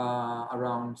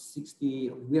around 60.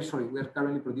 We are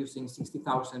currently producing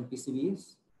 60,000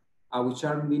 PCBs, which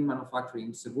are being manufactured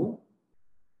in Cebu.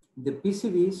 The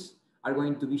PCBs are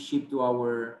going to be shipped to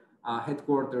our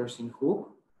headquarters in Hook,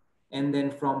 and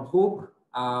then from Hook,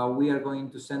 we are going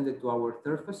to send it to our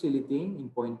third facility in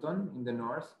Poynton in the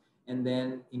north, and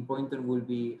then in Poynton will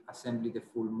be assembly the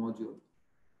full module.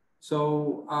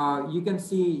 So you can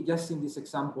see just in this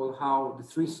example how the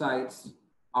three sites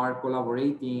are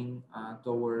collaborating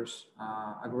towards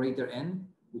a greater end,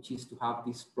 which is to have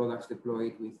these products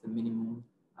deployed with the minimum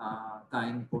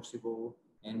time possible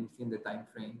and within the time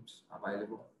frames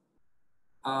available.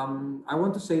 I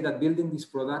want to say that building these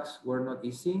products were not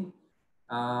easy.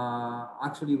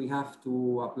 Actually, we have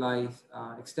to apply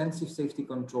extensive safety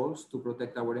controls to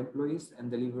protect our employees and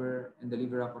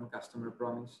deliver upon customer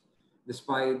promise,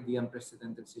 despite the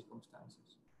unprecedented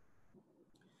circumstances.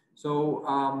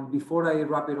 So before I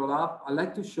wrap it all up, I'd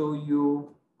like to show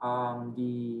you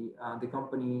the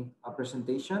company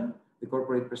presentation, the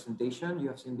corporate presentation you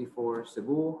have seen before,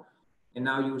 Cebu, and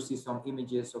now you will see some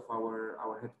images of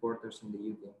our headquarters in the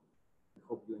UK. I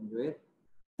hope you enjoy it.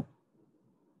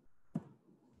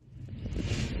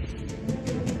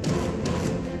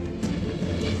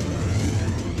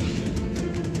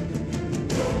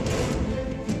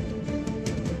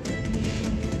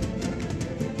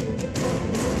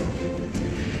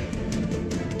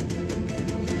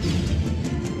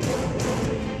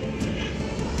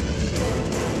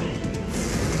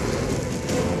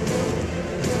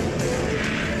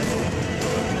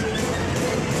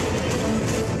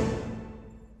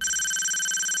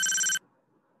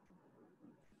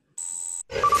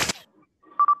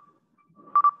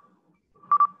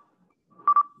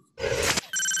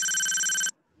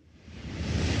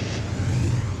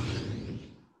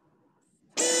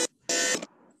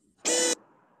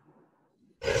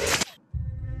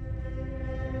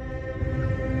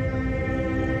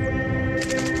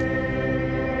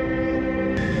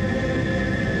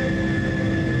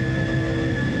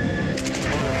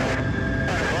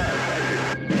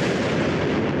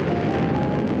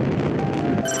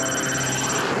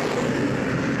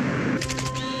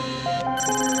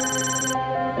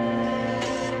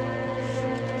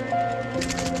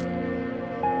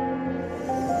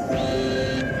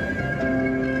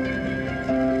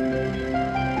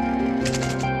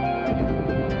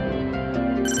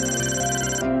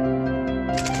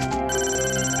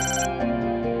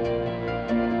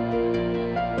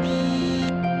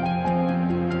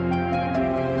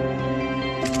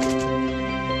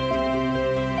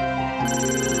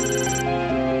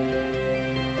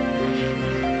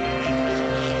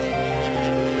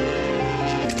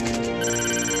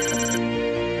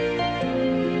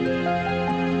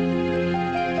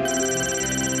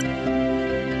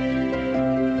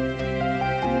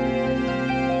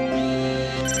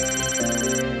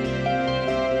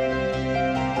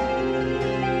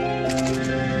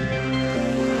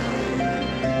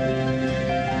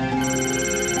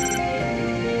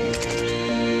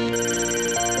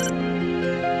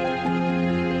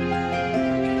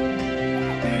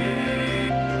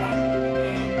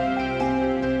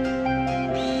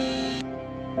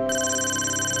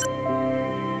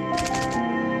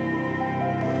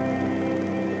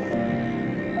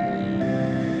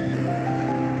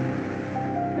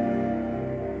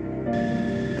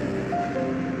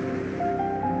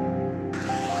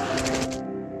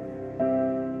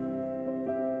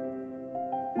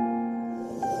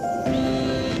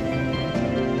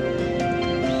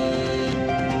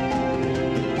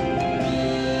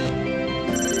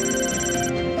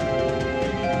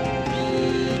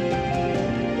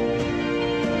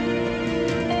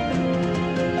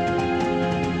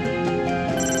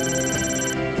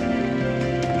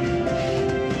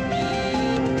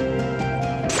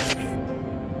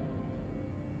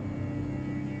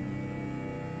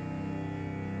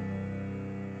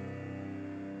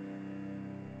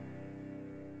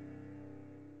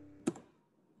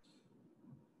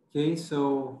 Okay,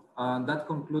 so that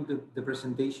concludes the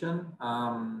presentation.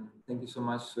 Thank you so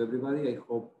much to everybody. I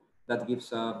hope that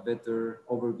gives a better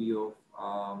overview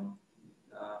of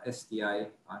STI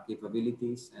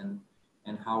capabilities and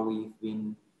how we've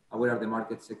been, what are the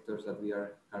market sectors that we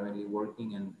are currently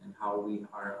working and how we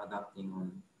are adapting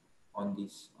on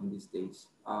these days.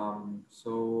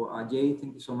 Jay,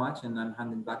 thank you so much, and I'm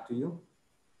handing back to you.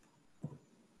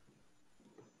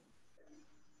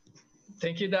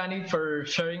 Thank you, Danny, for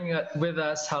sharing with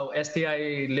us how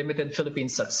STI Limited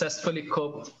Philippines successfully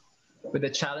coped with the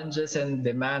challenges and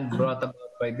demand brought about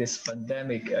by this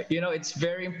pandemic. It's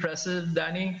very impressive,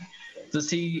 Danny, to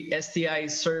see STI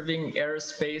serving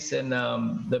aerospace and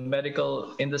the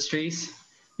medical industries.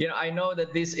 I know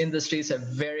that these industries have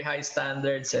very high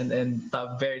standards and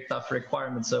very tough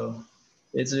requirements. So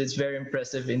it's very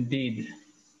impressive indeed.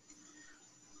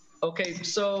 Okay,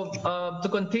 so to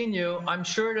continue, I'm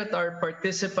sure that our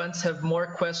participants have more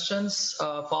questions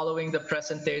following the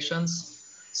presentations.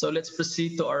 So let's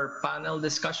proceed to our panel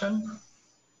discussion.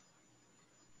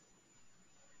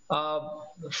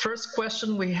 The first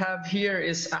question we have here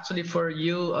is actually for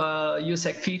you,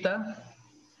 Yusek Fita.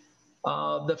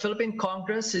 The Philippine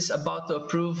Congress is about to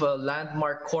approve a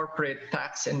landmark corporate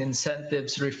tax and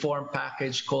incentives reform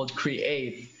package called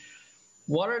CREATE.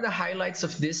 What are the highlights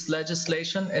of this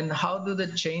legislation, and how do the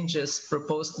changes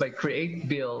proposed by CREATE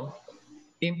bill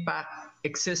impact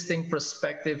existing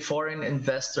prospective foreign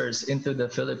investors into the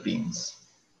Philippines?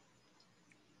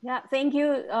 Yeah, thank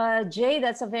you, Jay.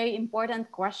 That's a very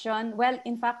important question. Well,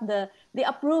 in fact, the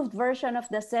approved version of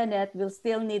the Senate will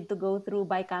still need to go through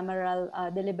bicameral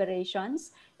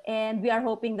deliberations. And we are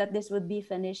hoping that this would be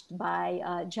finished by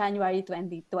January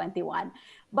 2021.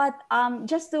 But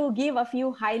just to give a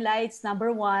few highlights,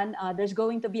 number one, there's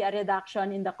going to be a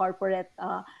reduction in the corporate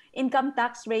income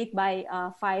tax rate by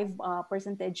 5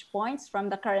 percentage points from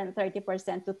the current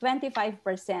 30% to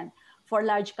 25% for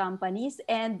large companies.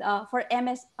 And for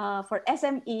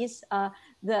SMEs,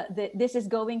 this is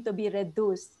going to be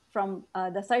reduced from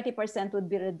the 30% would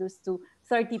be reduced to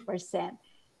 30%.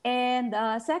 And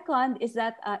second is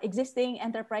that existing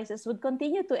enterprises would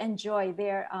continue to enjoy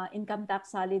their income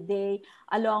tax holiday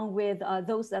along with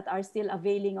those that are still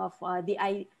availing of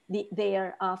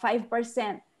their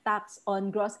 5% tax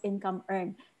on gross income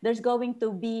earned. There's going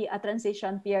to be a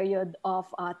transition period of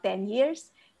 10 years.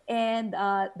 And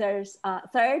there's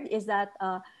third is that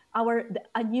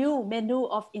a new menu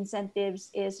of incentives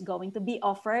is going to be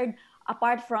offered.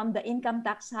 Apart from the income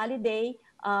tax holiday,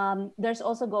 there's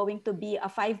also going to be a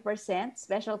 5%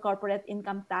 special corporate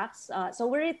income tax. So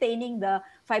we're retaining the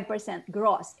 5%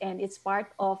 gross, and it's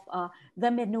part of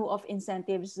the menu of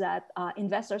incentives that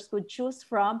investors could choose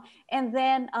from. And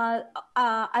then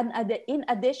in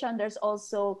addition, there's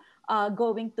also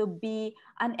going to be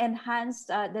an enhanced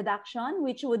deduction,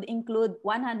 which would include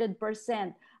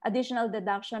 100% additional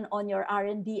deduction on your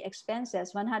R&D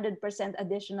expenses, 100%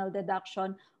 additional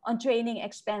deduction on training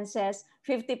expenses,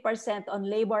 50% on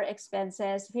labor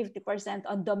expenses, 50%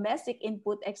 on domestic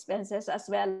input expenses, as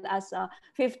well as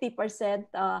 50%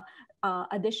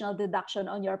 additional deduction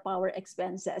on your power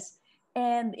expenses.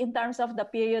 And in terms of the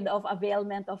period of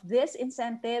availment of these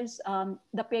incentives,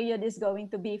 the period is going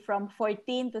to be from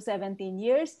 14 to 17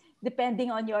 years, depending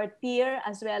on your tier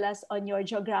as well as on your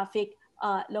geographic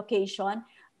location.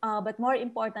 But more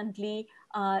importantly,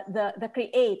 the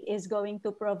CREATE is going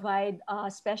to provide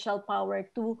special power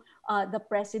to the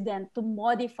president to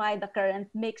modify the current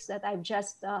mix that I've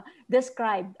just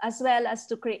described, as well as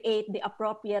to create the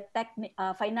appropriate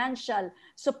financial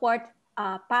support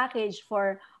package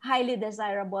for highly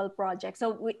desirable projects.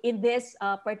 So in this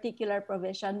particular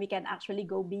provision, we can actually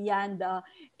go beyond the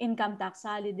income tax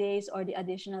holidays or the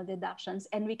additional deductions,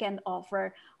 and we can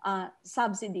offer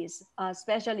subsidies,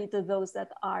 especially to those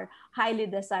that are highly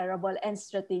desirable and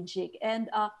strategic. And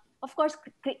of course,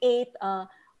 CREATE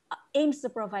aims to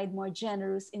provide more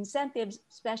generous incentives,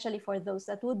 especially for those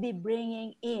that would be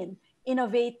bringing in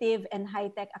innovative and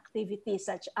high-tech activities,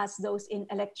 such as those in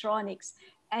electronics,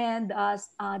 and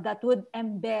that would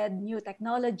embed new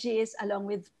technologies along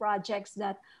with projects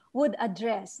that would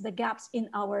address the gaps in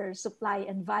our supply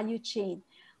and value chain.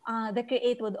 The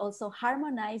CREATE would also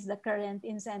harmonize the current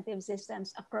incentive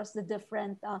systems across the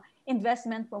different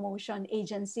investment promotion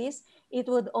agencies. It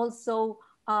would also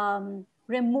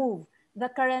remove the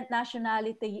current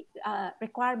nationality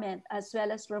requirement, as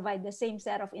well as provide the same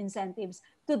set of incentives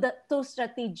to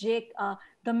strategic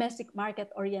domestic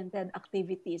market-oriented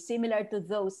activities, similar to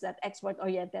those that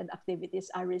export-oriented activities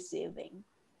are receiving.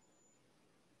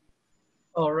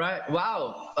 All right.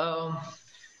 Wow.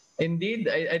 Indeed,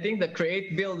 I think the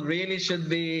create build really should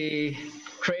be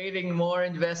creating more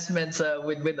investments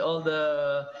with all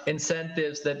the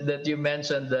incentives that you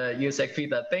mentioned, Yusek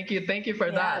Fita. Thank you for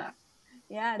Yeah, that.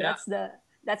 yeah, Yeah,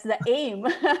 that's the aim.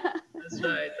 that's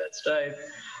right. That's right.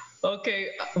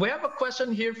 Okay, we have a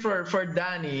question here for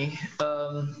Danny.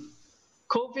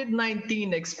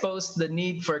 COVID-19 exposed the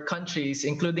need for countries,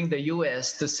 including the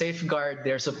US, to safeguard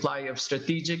their supply of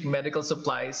strategic medical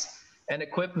supplies and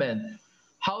equipment.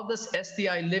 How does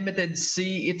STI Limited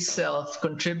see itself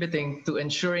contributing to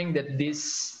ensuring that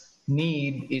this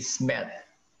need is met?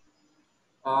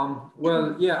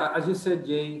 Well, yeah, as you said,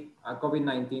 Jay,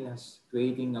 COVID-19 has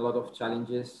creating a lot of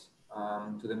challenges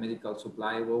to the medical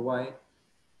supply worldwide.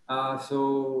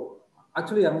 So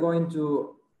actually, I'm going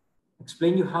to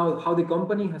explain you how the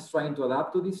company has trying to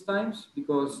adapt to these times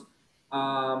because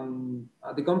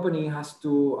the company has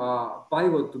to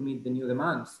pivot to meet the new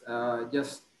demands.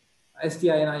 Just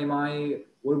STI and IMI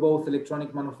were both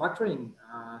electronic manufacturing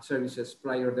services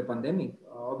prior to the pandemic.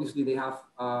 Obviously, they have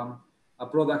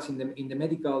products in the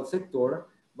medical sector,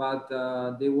 but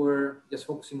they were just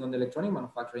focusing on the electronic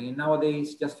manufacturing. And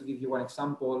nowadays, just to give you one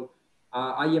example,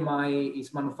 IMI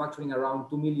is manufacturing around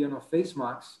 2 million of face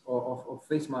masks of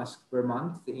face masks per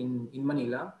month in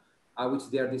Manila, which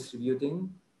they are distributing.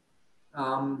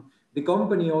 The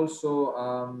company also,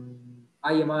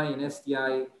 IMI and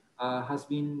STI, has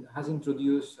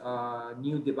introduced a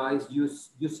new device,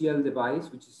 UCL device,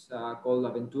 which is called a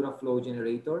Ventura Flow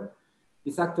Generator.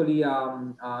 It's actually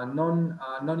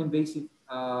non-invasive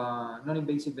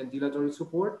non-invasive ventilatory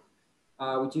support,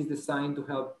 which is designed to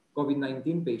help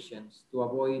COVID-19 patients to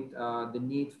avoid the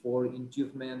need for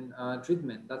intubement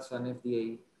treatment. That's an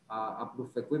FDA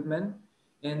approved equipment,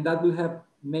 and that will help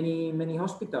many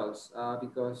hospitals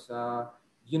because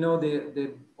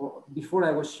before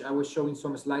I was showing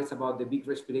some slides about the big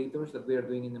respirators that we are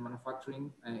doing in the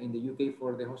manufacturing in the UK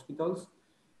for the hospitals.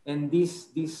 And this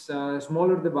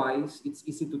smaller device, it's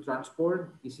easy to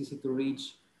transport, it's easy to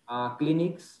reach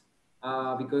clinics,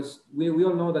 because we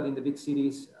all know that in the big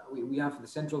cities, we have the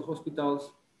central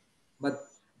hospitals, but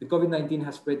the COVID-19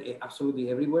 has spread absolutely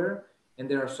everywhere. And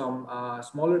there are some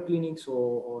smaller clinics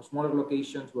or smaller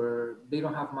locations where they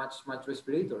don't have much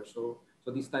respirators. So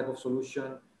this type of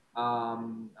solution,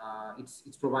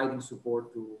 it's providing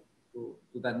support to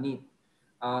that need.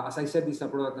 As I said, this is a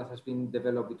product that has been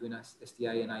developed between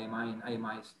STI and IMI, and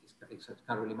IMI is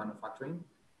currently manufacturing.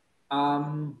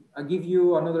 I'll give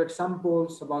you another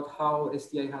examples about how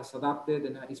STI has adapted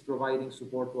and is providing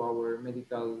support to our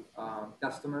medical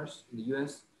customers in the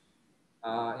US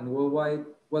and worldwide.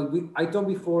 Well, I talked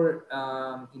before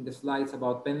in the slides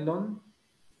about Penlon,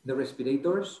 the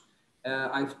respirators.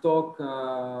 I've talked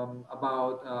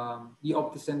about the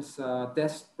obsolescence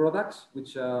test products,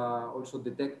 which also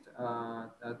detect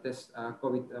test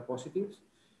COVID positives.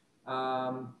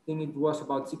 I think it was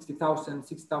about 6,000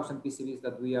 PCBs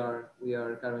that we are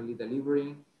currently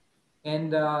delivering.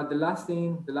 And the last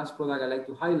product I like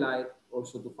to highlight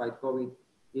also to fight COVID,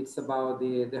 it's about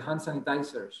the hand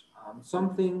sanitizers.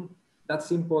 Something that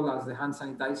simple as the hand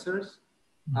sanitizers.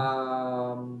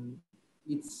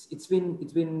 It's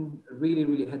been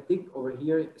really hectic over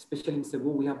here, especially in Cebu.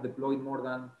 We have deployed more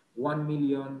than 1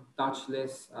 million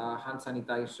touchless hand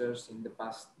sanitizers in the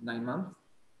past 9 months.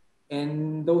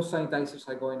 And those sanitizers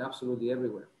are going absolutely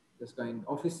everywhere. Just going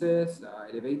offices,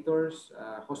 elevators,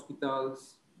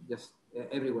 hospitals, just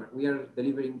everywhere. We are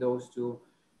delivering those to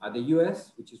the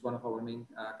US, which is one of our main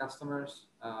customers,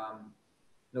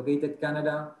 located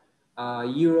Canada,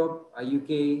 Europe,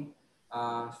 UK.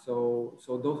 So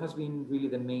those has been really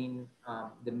the main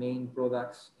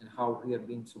products and how we have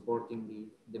been supporting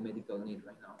the medical need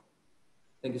right now.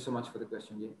 Thank you so much for the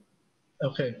question, Jay.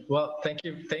 Okay, well, thank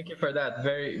you for that.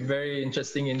 Very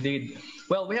interesting indeed.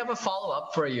 Well, we have a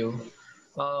follow-up for you.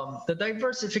 The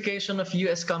diversification of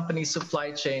U.S. companies'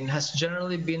 supply chain has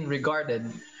generally been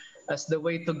regarded as the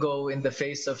way to go in the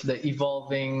face of the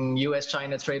evolving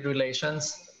U.S.-China trade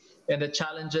relations and the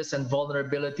challenges and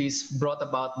vulnerabilities brought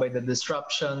about by the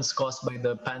disruptions caused by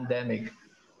the pandemic.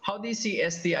 How do you see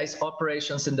STI's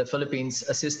operations in the Philippines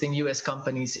assisting U.S.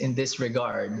 companies in this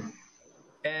regard?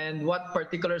 And what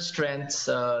particular strengths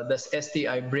does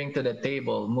STI bring to the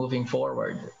table moving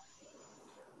forward?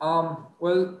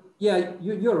 Well, yeah,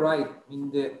 you're right. I mean,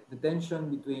 the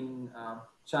tension between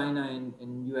China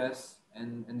and US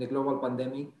and the global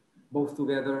pandemic, both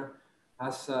together,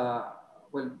 has,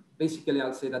 well, basically,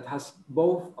 I'll say that has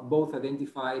both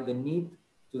identified the need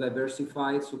to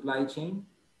diversify supply chain.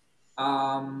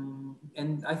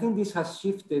 And I think this has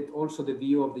shifted also the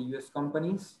view of the US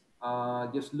companies,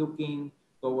 just looking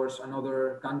towards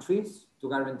another countries to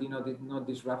guarantee no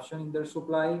disruption in their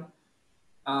supply.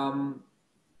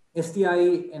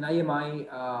 STI and IMI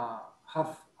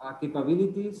have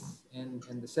capabilities and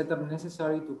the setup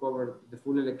necessary to cover the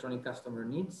full electronic customer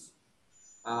needs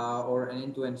or an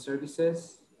end-to-end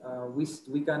services.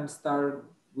 We can start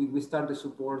we start the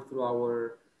support through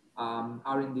our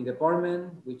R&D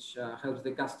department, which helps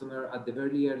the customer at the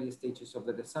very early stages of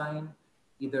the design,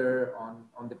 either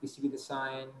on the PCB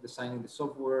design, designing the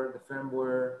software, the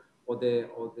firmware, or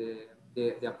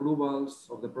the approvals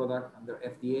of the product under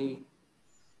FDA.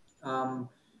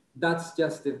 That's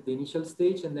just the initial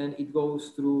stage, and then it goes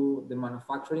through the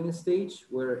manufacturing stage,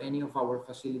 where any of our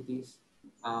facilities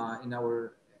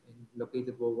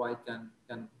located worldwide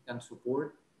can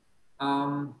support.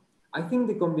 I think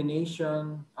the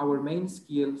combination, our main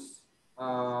skills,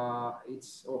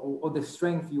 or the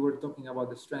strength, you were talking about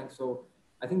the strength. So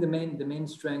I think the main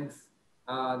strength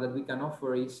that we can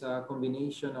offer is a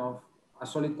combination of a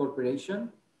solid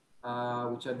corporation,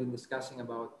 which I've been discussing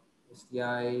about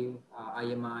STI,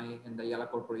 IMI, and the Ayala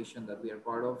Corporation that we are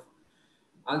part of.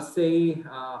 I'll say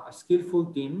a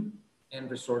skillful team and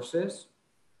resources,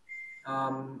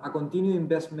 a continued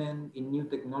investment in new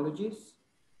technologies,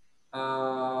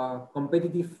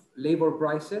 competitive labor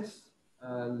prices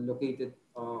located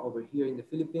over here in the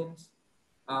Philippines,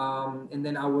 and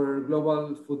then our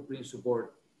global footprint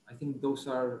support. I think those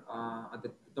are at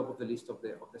the top of the list of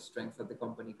the strengths that the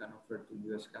company can offer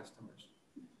to US customers.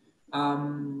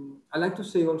 I like to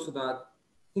say also that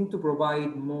I think to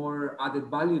provide more added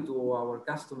value to our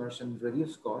customers and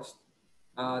reduce cost,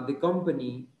 the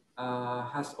company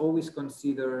has always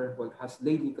considered, has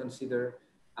lately considered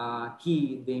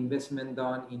key the investment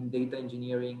done in data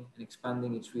engineering and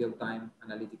expanding its real-time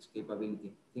analytics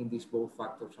capability. I think these both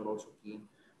factors are also key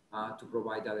to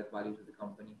provide added value to the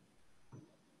company.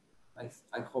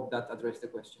 I hope that addressed the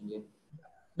question, Jane.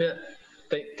 Yeah,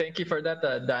 thank you for that,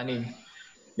 Danny.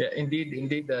 Yeah,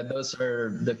 indeed, those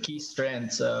are the key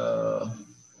strengths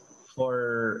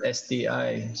for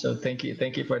STI. So thank you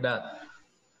for that.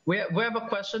 We have a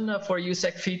question for you,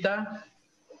 Sekfita.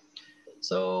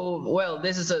 So, well,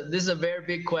 this is a very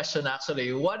big question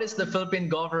actually. What is the Philippine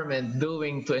government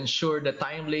doing to ensure the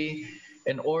timely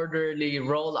and orderly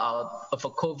rollout of a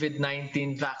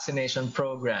COVID-19 vaccination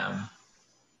program?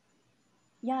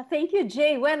 Yeah, thank you,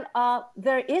 Jay. Well,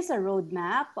 there is a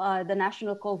roadmap, the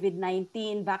National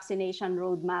COVID-19 Vaccination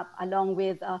Roadmap, along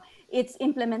with its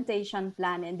implementation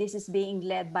plan. And this is being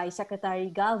led by Secretary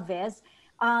Galvez.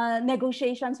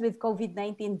 Negotiations with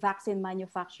COVID-19 vaccine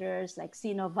manufacturers like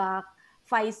Sinovac,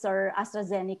 Pfizer,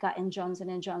 AstraZeneca, and Johnson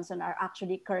 & Johnson are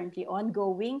actually currently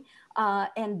ongoing.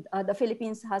 And the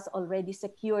Philippines has already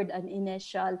secured an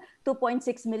initial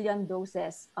 2.6 million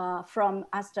doses from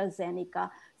AstraZeneca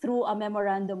through a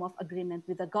memorandum of agreement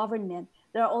with the government.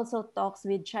 There are also talks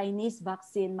with Chinese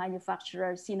vaccine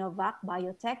manufacturer Sinovac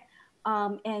Biotech,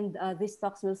 and these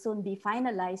talks will soon be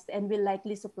finalized and will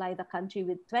likely supply the country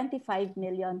with 25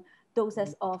 million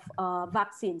doses of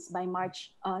vaccines by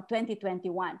March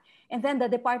 2021. And then the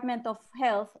Department of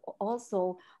Health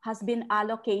also has been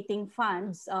allocating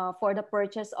funds for the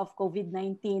purchase of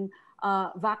COVID-19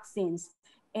 vaccines,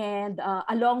 and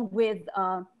along with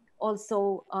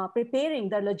also preparing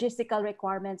the logistical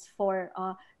requirements for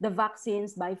the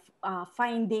vaccines by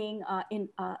finding in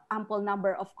ample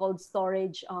number of cold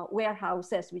storage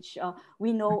warehouses, which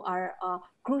we know are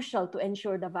crucial to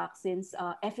ensure the vaccine's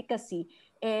efficacy.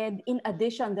 And in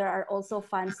addition, there are also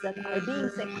funds that are being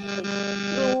secured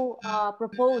through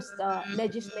proposed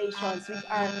legislations, which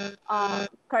are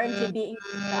currently being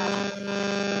discussed.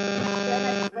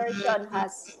 The version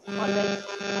has already.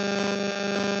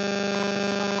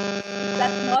 Is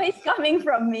that noise coming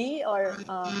from me, or?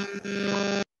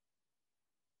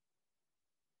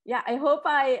 Yeah, I hope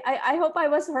I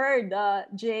was heard,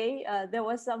 Jay. There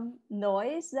was some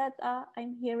noise that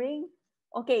I'm hearing.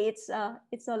 Okay, it's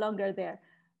no longer there.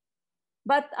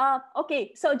 But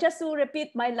okay, so just to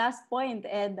repeat my last point,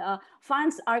 and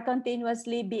funds are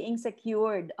continuously being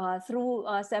secured through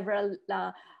several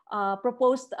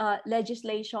proposed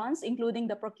legislations, including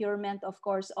the procurement, of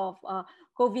course, of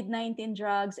COVID-19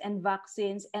 drugs and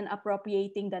vaccines, and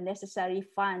appropriating the necessary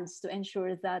funds to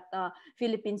ensure that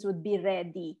Philippines would be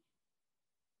ready.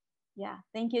 Yeah,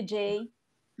 thank you, Jay.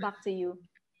 Back to you.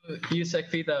 You,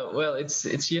 Sekfita. Well,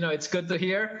 it's good to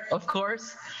hear, of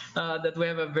course, that we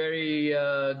have a very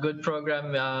good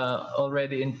program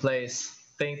already in place.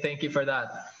 Thank you for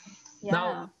that. Yeah.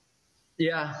 Now,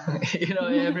 yeah,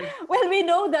 well, we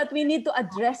know that we need to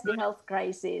address the health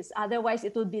crisis. Otherwise,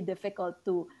 it would be difficult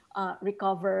to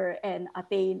recover and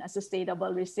attain a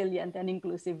sustainable, resilient, and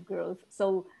inclusive growth.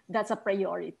 So that's a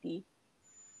priority.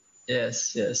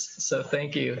 Yes, yes. So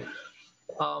thank you.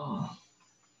 Um,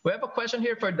 we have a question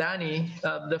here for Danny.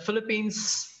 The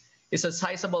Philippines is a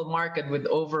sizable market with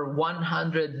over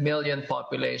 100 million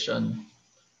population.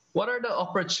 What are the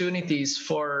opportunities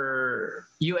for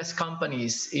U.S.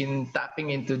 companies in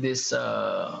tapping into this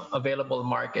available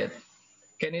market?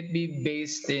 Can it be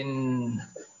based in?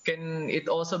 Can it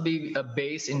also be a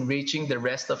base in reaching the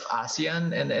rest of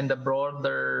ASEAN and the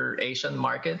broader Asian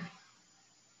market?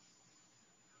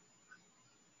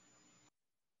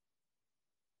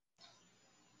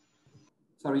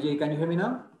 Sorry, Jay, can you hear me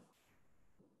now?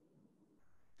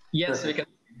 Yes, we Perfect.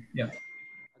 can. Yeah.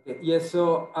 Okay. Yes.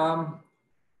 So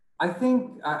I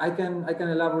think I can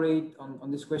elaborate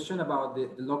on this question about the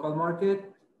local market.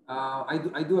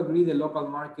 I do agree the local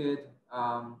market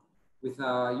with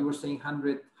you were saying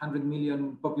 100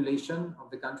 million population of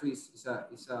the country is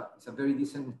a very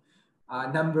decent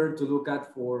number to look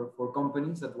at for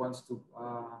companies that wants to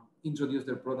introduce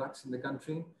their products in the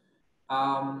country.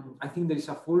 I think there is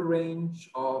a full range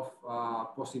of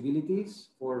possibilities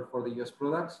for the US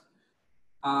products.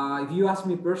 If you ask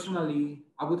me personally,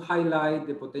 I would highlight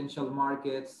the potential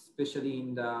markets, especially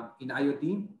in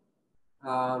IoT,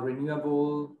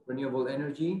 renewable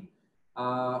energy,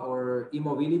 or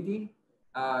e-mobility.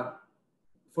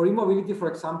 For e-mobility, for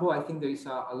example, I think there is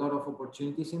a lot of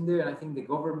opportunities in there, and I think the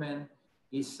government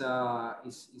is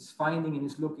finding and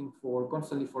is looking for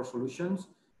constantly for solutions.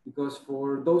 Because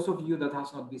for those of you that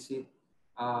has not visited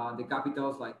the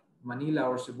capitals like Manila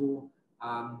or Cebu,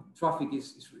 traffic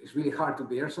is really hard to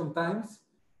bear sometimes,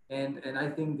 and I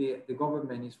think the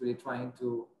government is really trying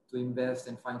to invest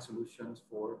and find solutions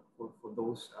for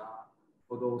those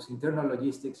internal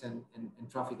logistics and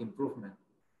traffic improvement.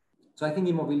 So I think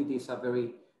e-mobility is a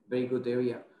very good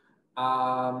area.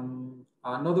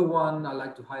 Another one I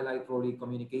like to highlight probably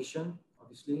communication.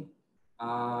 Obviously,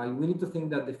 we need to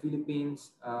think that the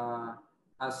Philippines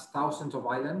has thousands of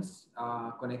islands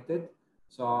connected.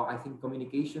 So I think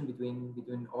communication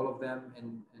between all of them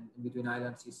and between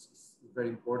islands is very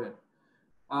important.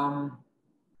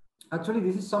 Actually,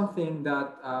 this is something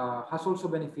that has also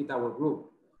benefit our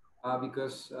group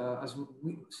because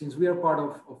since we are part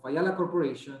of Ayala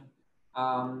Corporation,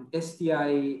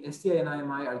 STI and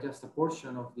IMI are just a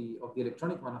portion of the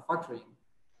electronic manufacturing,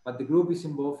 but the group is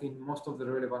involved in most of the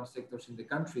relevant sectors in the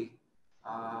country.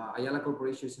 Ayala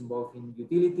Corporation is involved in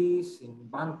utilities, in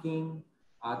banking,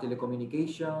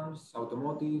 telecommunications,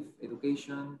 automotive,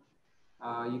 education.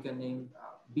 You can name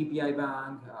BPI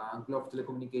Bank, Globe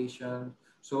Telecommunication.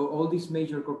 So all these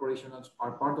major corporations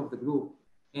are part of the group.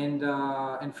 And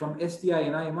from STI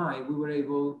and IMI, we were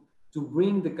able to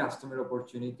bring the customer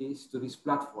opportunities to these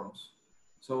platforms.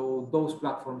 So those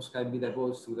platforms can be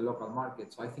divulged to the local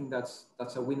market. So I think that's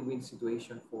a win-win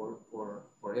situation for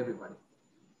everybody.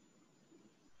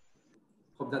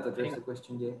 Hope that addressed the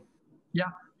question, Jay. Yeah,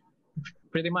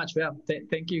 pretty much. Yeah.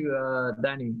 Thank you,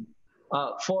 Danny.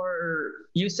 For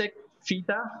Yusek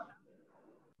Fita,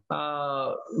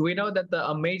 we know that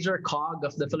a major cog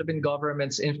of the Philippine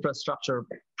government's infrastructure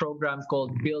program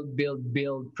called Build, Build,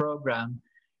 Build program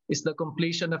is the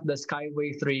completion of the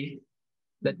Skyway 3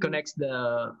 that connects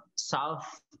the South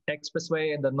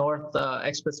Expressway and the North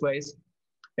Expressways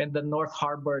and the North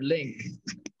Harbor Link.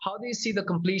 How do you see the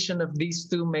completion of these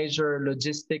two major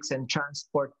logistics and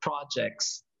transport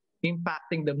projects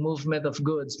impacting the movement of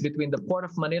goods between the Port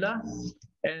of Manila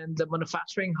and the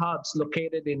manufacturing hubs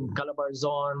located in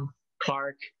Calabarzon,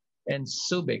 Clark, and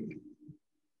Subic?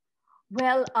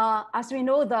 Well, as we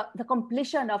know, the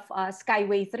completion of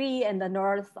Skyway 3 and the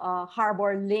North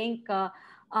Harbor Link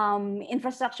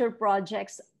infrastructure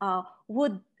projects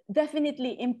would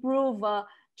definitely improve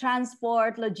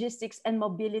transport, logistics, and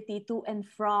mobility to and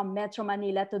from Metro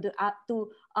Manila to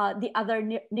the other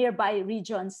nearby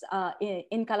regions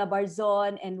in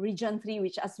Calabarzon and Region 3,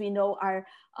 which, as we know, are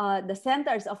the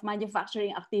centers of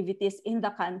manufacturing activities in the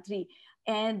country.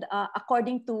 And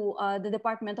according to the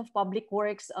Department of Public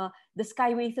Works, the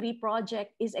Skyway 3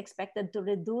 project is expected to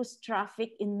reduce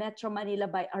traffic in Metro Manila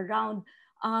by around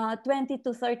 20 to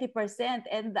 30%.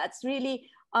 And that's really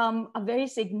a very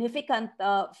significant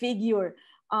figure.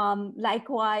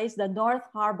 Likewise, the North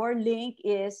Harbor Link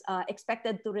is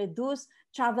expected to reduce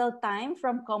travel time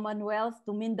from Commonwealth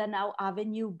to Mindanao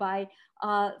Avenue by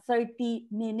 30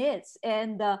 minutes.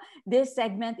 And this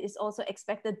segment is also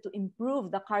expected to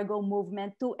improve the cargo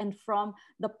movement to and from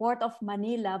the Port of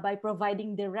Manila by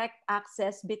providing direct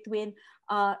access between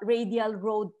Radial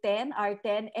Road 10,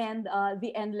 R10, and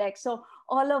the NLEX. So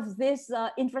all of this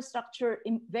infrastructure,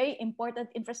 very important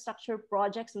infrastructure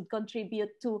projects would contribute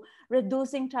to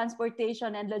reducing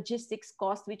transportation and logistics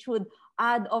costs, which would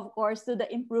add, of course, to the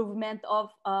improvement of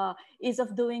ease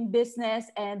of doing business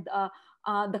and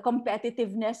the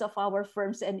competitiveness of our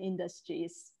firms and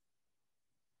industries.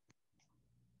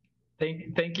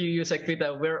 Thank you, Yusek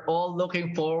Pita. We're all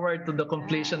looking forward to the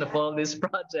completion of all these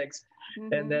projects.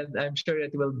 And then I'm sure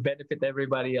it will benefit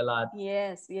everybody a lot.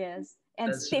 Yes, yes.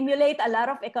 And stimulate a lot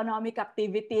of economic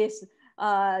activities,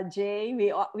 Jay.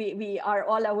 We are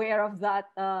all aware of that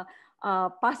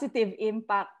positive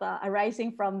impact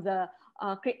arising from the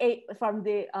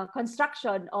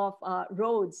construction of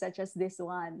roads such as these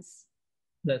ones.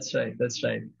 That's right. That's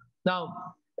right.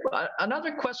 Now,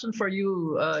 another question for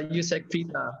you, Yusek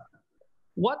Pita.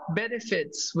 What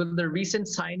benefits will the recent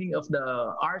signing of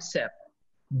the RCEP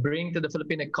bring to the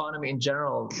Philippine economy in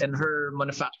general and her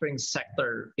manufacturing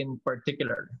sector in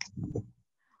particular?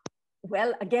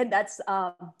 Well, again, that's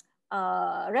a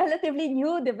relatively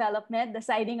new development, the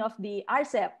signing of the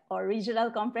RCEP, or Regional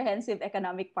Comprehensive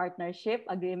Economic Partnership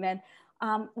Agreement.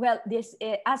 Well, this,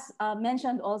 as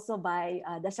mentioned also by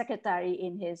the Secretary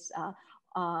in his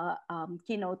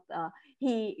keynote,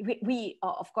 we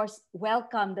of course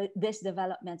welcome this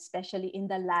development, especially in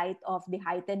the light of the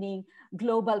heightening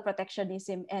global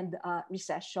protectionism and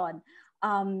recession.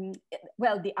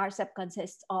 Well, the RCEP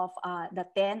consists of the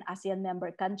 10 ASEAN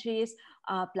member countries,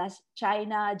 plus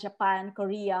China, Japan,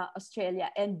 Korea, Australia,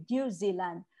 and New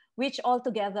Zealand, which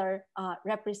altogether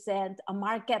represent a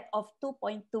market of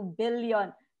 2.2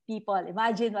 billion people.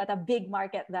 Imagine what a big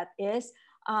market that is.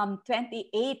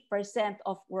 28%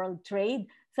 of world trade,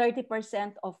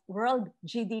 30% of world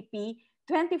GDP,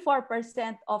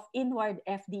 24% of inward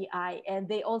FDI, and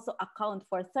they also account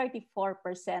for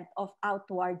 34% of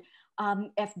outward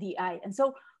FDI. And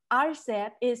so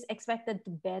RCEP is expected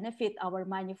to benefit our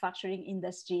manufacturing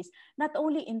industries, not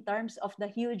only in terms of the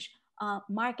huge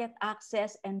market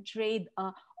access and trade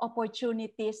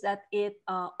opportunities that it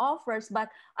offers, but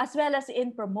as well as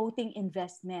in promoting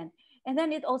investment. And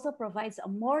then it also provides a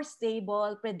more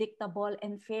stable, predictable,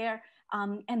 and fair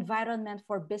environment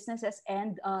for businesses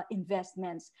and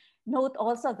investments. Note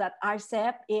also that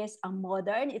RCEP is a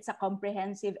modern, it's a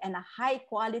comprehensive and a high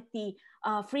quality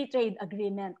free trade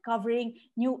agreement covering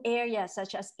new areas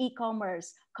such as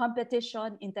e-commerce,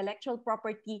 competition, intellectual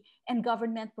property, and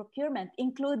government procurement,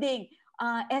 including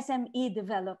SME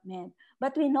development.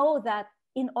 But we know that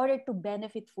in order to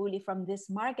benefit fully from this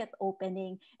market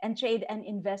opening and trade and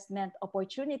investment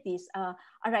opportunities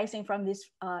arising from this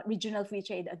regional free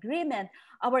trade agreement,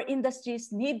 our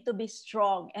industries need to be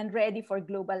strong and ready for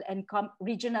global and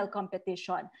regional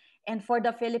competition. And for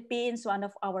the Philippines, one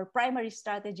of our primary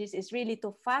strategies is really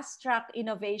to fast track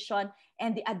innovation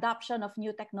and the adoption of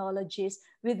new technologies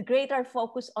with greater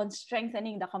focus on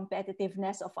strengthening the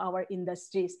competitiveness of our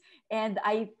industries. And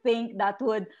I think that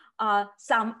would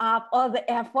sum up all the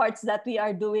efforts that we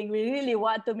are doing. We really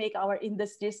want to make our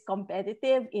industries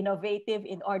competitive, innovative,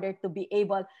 in order to be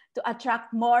able to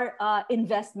attract more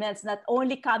investments, not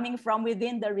only coming from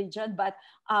within the region, but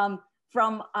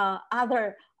from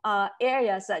other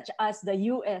areas such as the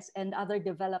US and other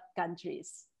developed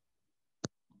countries.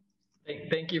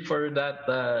 Thank you for that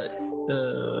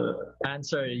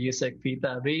answer, Yusek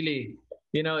Pita. Really,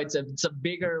 you know, it's a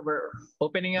bigger, we're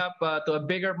opening up to a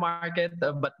bigger market,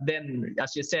 but then,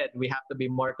 as you said, we have to be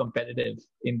more competitive.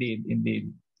 Indeed,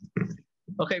 indeed.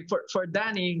 Okay, for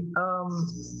Danny,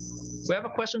 we have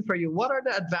a question for you. What are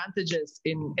the advantages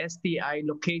in STI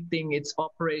locating its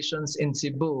operations in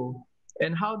Cebu,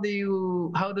 and how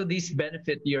do these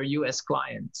benefit your US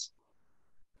clients?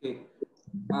 Okay.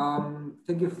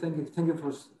 Thank you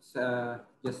for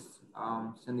just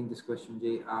sending this question,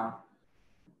 Jay.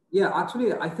 Yeah,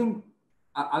 actually, I think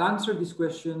I'll answer this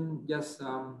question just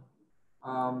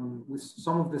with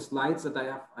some of the slides that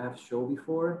I have shown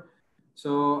before.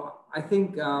 So I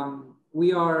think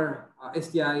we are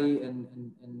STI and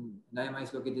IMI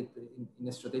is located in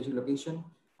a strategic location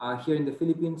here in the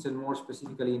Philippines, and more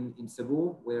specifically in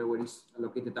Cebu, where is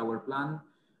located our plant.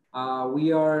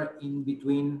 We are in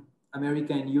between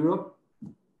America and Europe,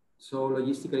 so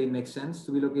logistically it makes sense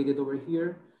to be located over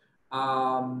here.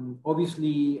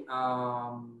 Obviously,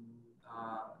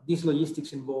 these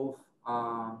logistics involve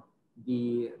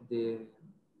the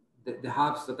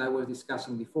hubs that I was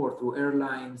discussing before through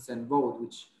airlines and boat,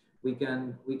 which we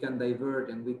can divert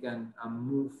and we can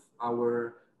move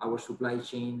our supply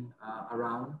chain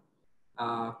around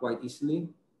quite easily.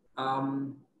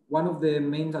 One of the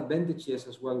main advantages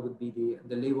as well would be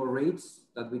the labor rates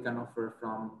that we can offer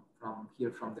from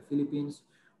here from the Philippines.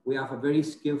 We have a very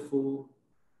skillful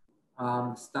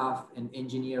staff and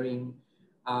engineering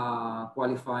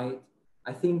qualified.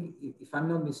 I think, if I'm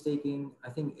not mistaken, I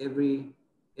think every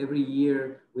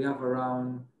year we have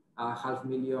around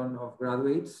 500,000 of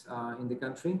graduates in the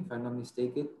country, if I'm not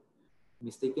mistaken.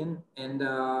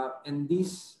 And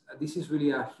this is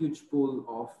really a huge pool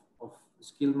of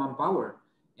skilled manpower,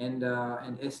 and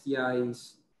STI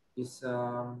is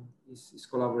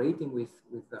collaborating with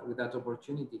that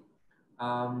opportunity.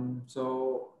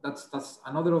 So that's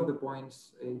another of the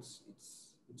points.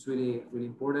 It's really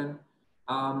important.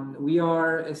 We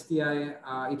are STI.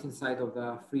 It's inside of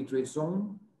the free trade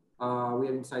zone. We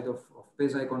are inside of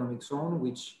PESA economic zone,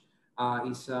 which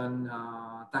is an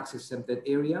tax exempted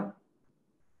area.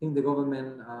 I think the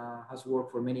government has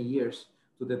worked for many years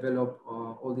to develop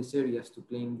all these areas to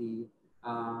claim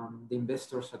the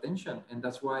investors' attention, and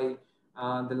that's why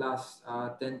the last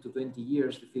 10 to 20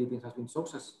 years, the Philippines has been so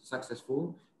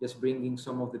successful, just bringing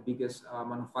some of the biggest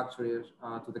manufacturers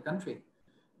to the country.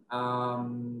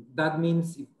 That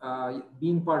means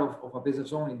being part of a business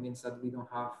zone, it means that we don't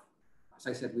have, as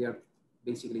I said, we are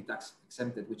basically tax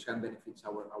exempted, which can benefit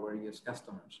our US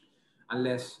customers,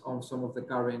 unless on some of the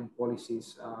current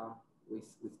policies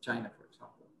with China, for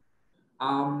example.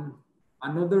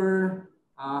 Another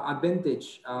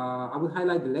advantage, I would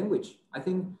highlight the language. I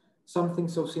think something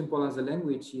so simple as the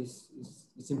language is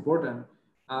important.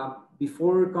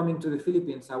 Before coming to the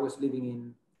Philippines, I was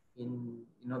living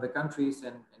in other countries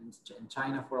and in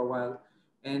China for a while.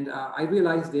 And I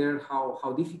realized there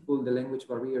how difficult the language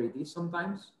barrier it is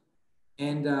sometimes.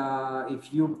 And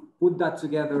if you put that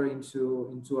together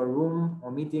into a room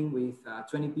or meeting with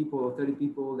 20 people or 30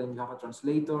 people, then you have a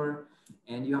translator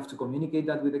and you have to communicate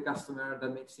that with the customer.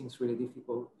 That makes things really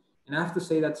difficult. And I have to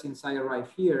say that since I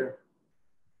arrived here,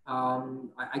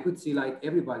 I could see like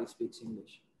everybody speaks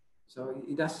English. So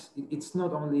it's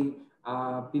not only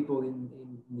people in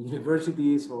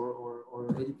universities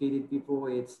or educated people,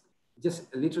 it's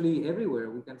just literally everywhere.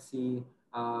 We can see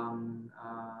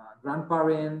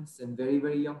grandparents and very,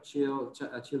 very young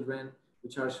children,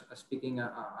 which are speaking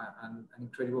an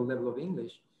incredible level of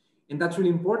English. And that's really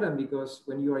important because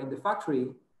when you are in the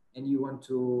factory and you want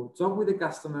to talk with the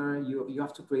customer, you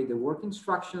have to create the work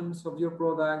instructions of your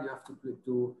product. You have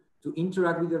to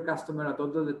interact with your customer at all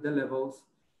the levels.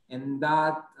 And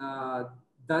that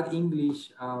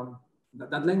English,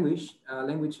 that language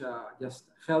just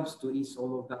helps to ease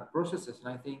all of that processes.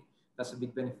 And I think that's a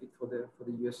big benefit for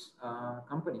the US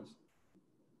companies.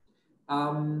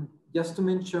 Just to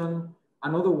mention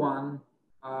another one,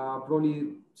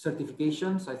 probably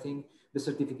certifications. I think the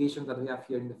certifications that we have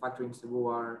here in the factory in Cebu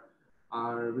are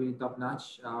really top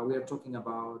notch. We are talking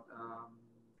about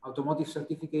automotive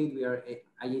certificate. We are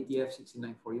IATF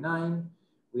 16949.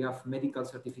 We have medical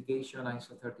certification,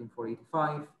 ISO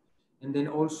 13485. And then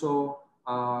also,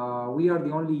 we are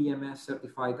the only EMS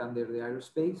certified under the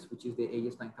aerospace, which is the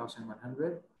AS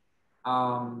 9100.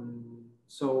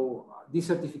 So these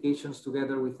certifications,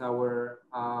 together with our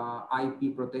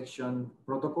IP protection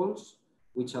protocols,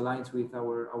 which aligns with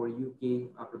our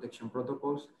UK protection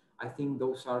protocols, I think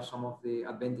those are some of the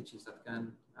advantages that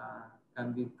can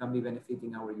be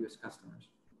benefiting our US customers.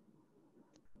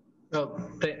 Well,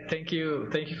 thank you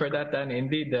for that, Dan.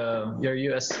 Indeed, your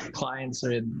US clients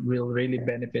will really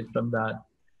benefit from that.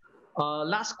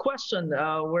 Last question.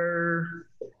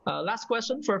 Last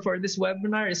question for this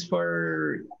webinar is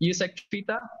for Yusek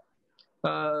Fita.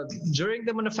 During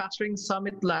the manufacturing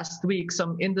summit last week,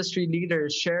 some industry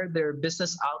leaders shared their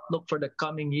business outlook for the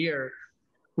coming year.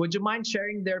 Would you mind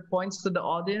sharing their points to the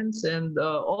audience? And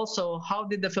also, how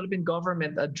did the Philippine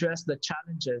government address the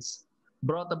challenges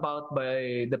brought about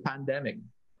by the pandemic?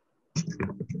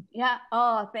 Yeah.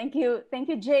 Oh, thank you,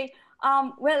 Jay.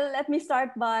 Well, let me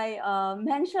start by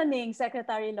mentioning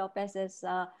Secretary Lopez's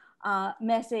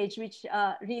message, which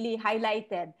really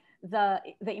highlighted the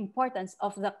importance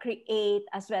of the CREATE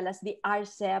as well as the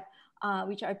RCEP,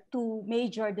 which are two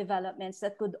major developments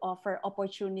that could offer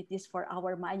opportunities for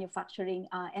our manufacturing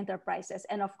enterprises.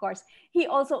 And of course, he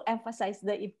also emphasized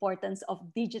the importance of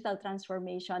digital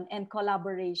transformation and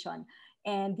collaboration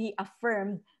and he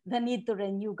affirmed the need to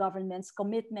renew government's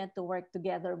commitment to work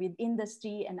together with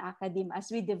industry and academia as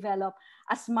we develop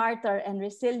a smarter and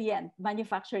resilient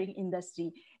manufacturing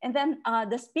industry. And then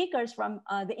the speakers from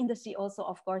the industry also,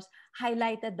 of course,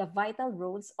 highlighted the vital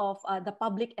roles of the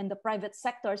public and the private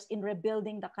sectors in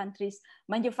rebuilding the country's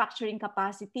manufacturing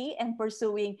capacity and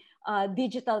pursuing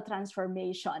digital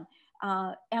transformation.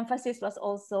 Emphasis was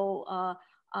also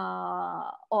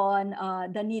on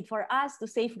the need for us to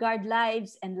safeguard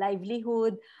lives and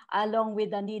livelihood, along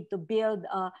with the need to build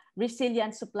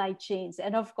resilient supply chains.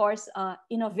 And of course,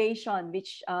 innovation,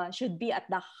 which should be at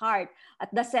the heart,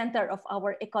 at the center of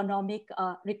our economic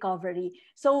recovery.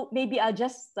 So maybe I'll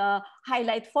just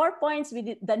highlight 4 points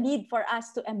with the need for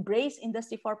us to embrace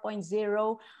Industry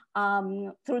 4.0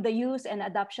 through the use and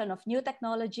adoption of new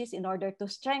technologies in order to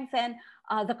strengthen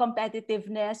the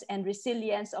competitiveness and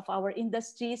resilience of our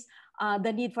industries,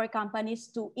 the need for companies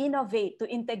to innovate, to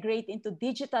integrate into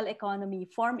digital economy,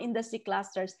 form industry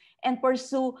clusters, and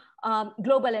pursue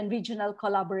global and regional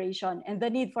collaboration, and the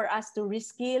need for us to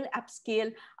reskill,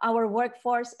 upskill our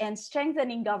workforce, and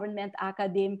strengthening government,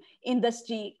 academe,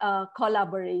 industry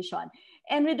collaboration.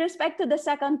 And with respect to the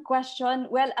second question,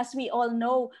 well, as we all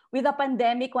know, with the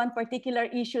pandemic, one particular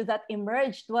issue that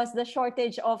emerged was the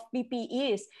shortage of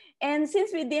PPEs. And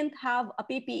since we didn't have a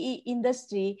PPE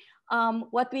industry,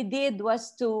 what we did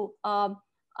was to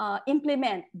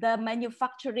implement the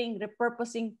manufacturing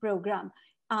repurposing program.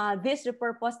 This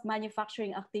repurposed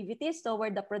manufacturing activities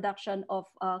toward the production of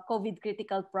COVID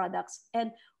critical products.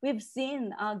 And we've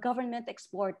seen government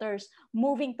exporters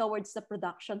moving towards the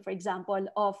production, for example,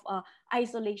 of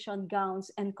isolation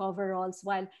gowns and coveralls,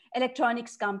 while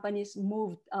electronics companies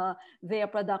moved their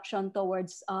production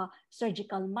towards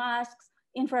surgical masks,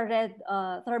 infrared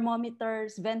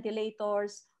thermometers,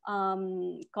 ventilators,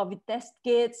 COVID test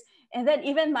kits, and then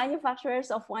even manufacturers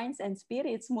of wines and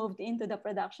spirits moved into the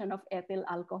production of ethyl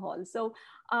alcohol. So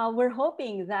we're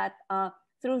hoping that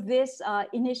through this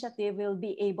initiative, we'll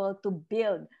be able to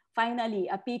build finally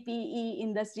a PPE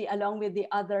industry along with the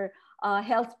other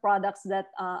health products that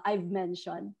I've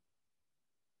mentioned.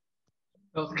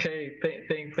 Okay,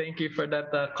 thank you for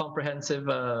that comprehensive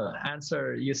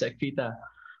answer, Yusek Pita.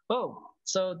 Oh,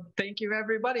 so thank you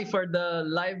everybody for the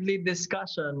lively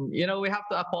discussion. You know, we have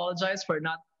to apologize for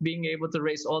not being able to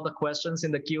raise all the questions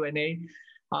in the Q&A,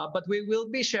 but we will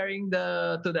be sharing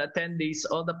to the attendees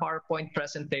all the PowerPoint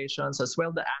presentations as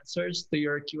well the answers to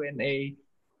your Q&A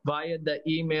via the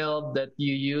email that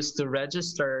you used to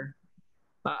register.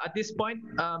 At this point,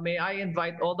 may I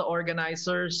invite all the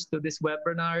organizers to this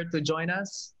webinar to join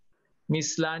us,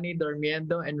 Ms. Lani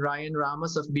Dormiendo and Ryan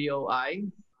Ramos of BOI.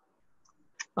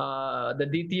 The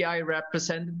DTI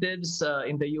representatives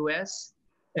in the US,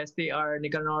 STR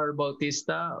Nicanor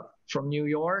Bautista from New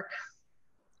York,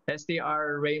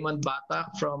 STR Raymond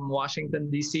Batak from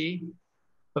Washington, D.C.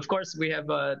 Of course, we have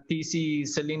TC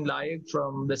Celine Laig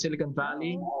from the Silicon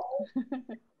Valley,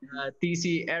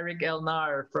 TC Eric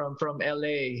Elnar from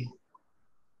LA.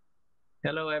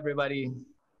 Hello, everybody.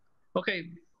 Okay,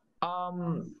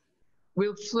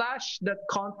 we'll flash the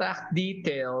contact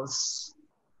details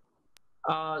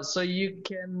so you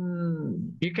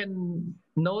can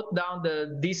note down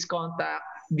these contact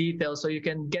details so you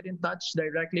can get in touch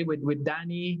directly with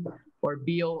Danny or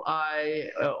BOI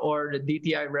or the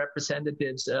DTI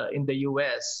representatives in the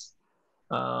US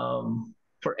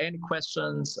for any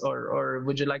questions or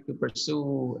would you like to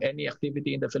pursue any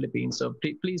activity in the Philippines. So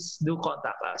please do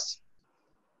contact us.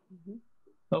 Mm-hmm.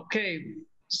 Okay,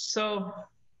 so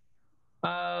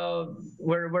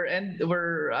we're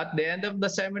at the end of the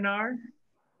seminar,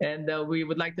 and we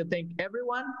would like to thank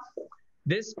everyone.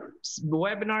 This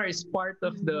webinar is part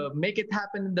of the Make It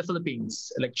Happen in the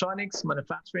Philippines Electronics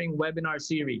Manufacturing Webinar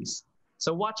Series.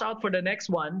 So watch out for the next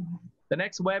one. The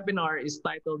next webinar is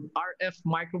titled RF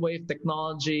Microwave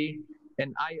Technology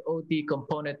and IoT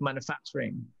Component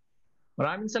Manufacturing.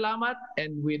 Maraming salamat,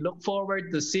 and we look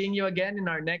forward to seeing you again in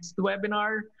our next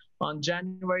webinar on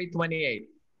January 28th.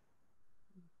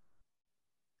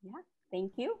 Yeah,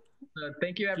 thank you.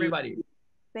 Thank you, everybody.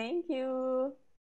 Thank you.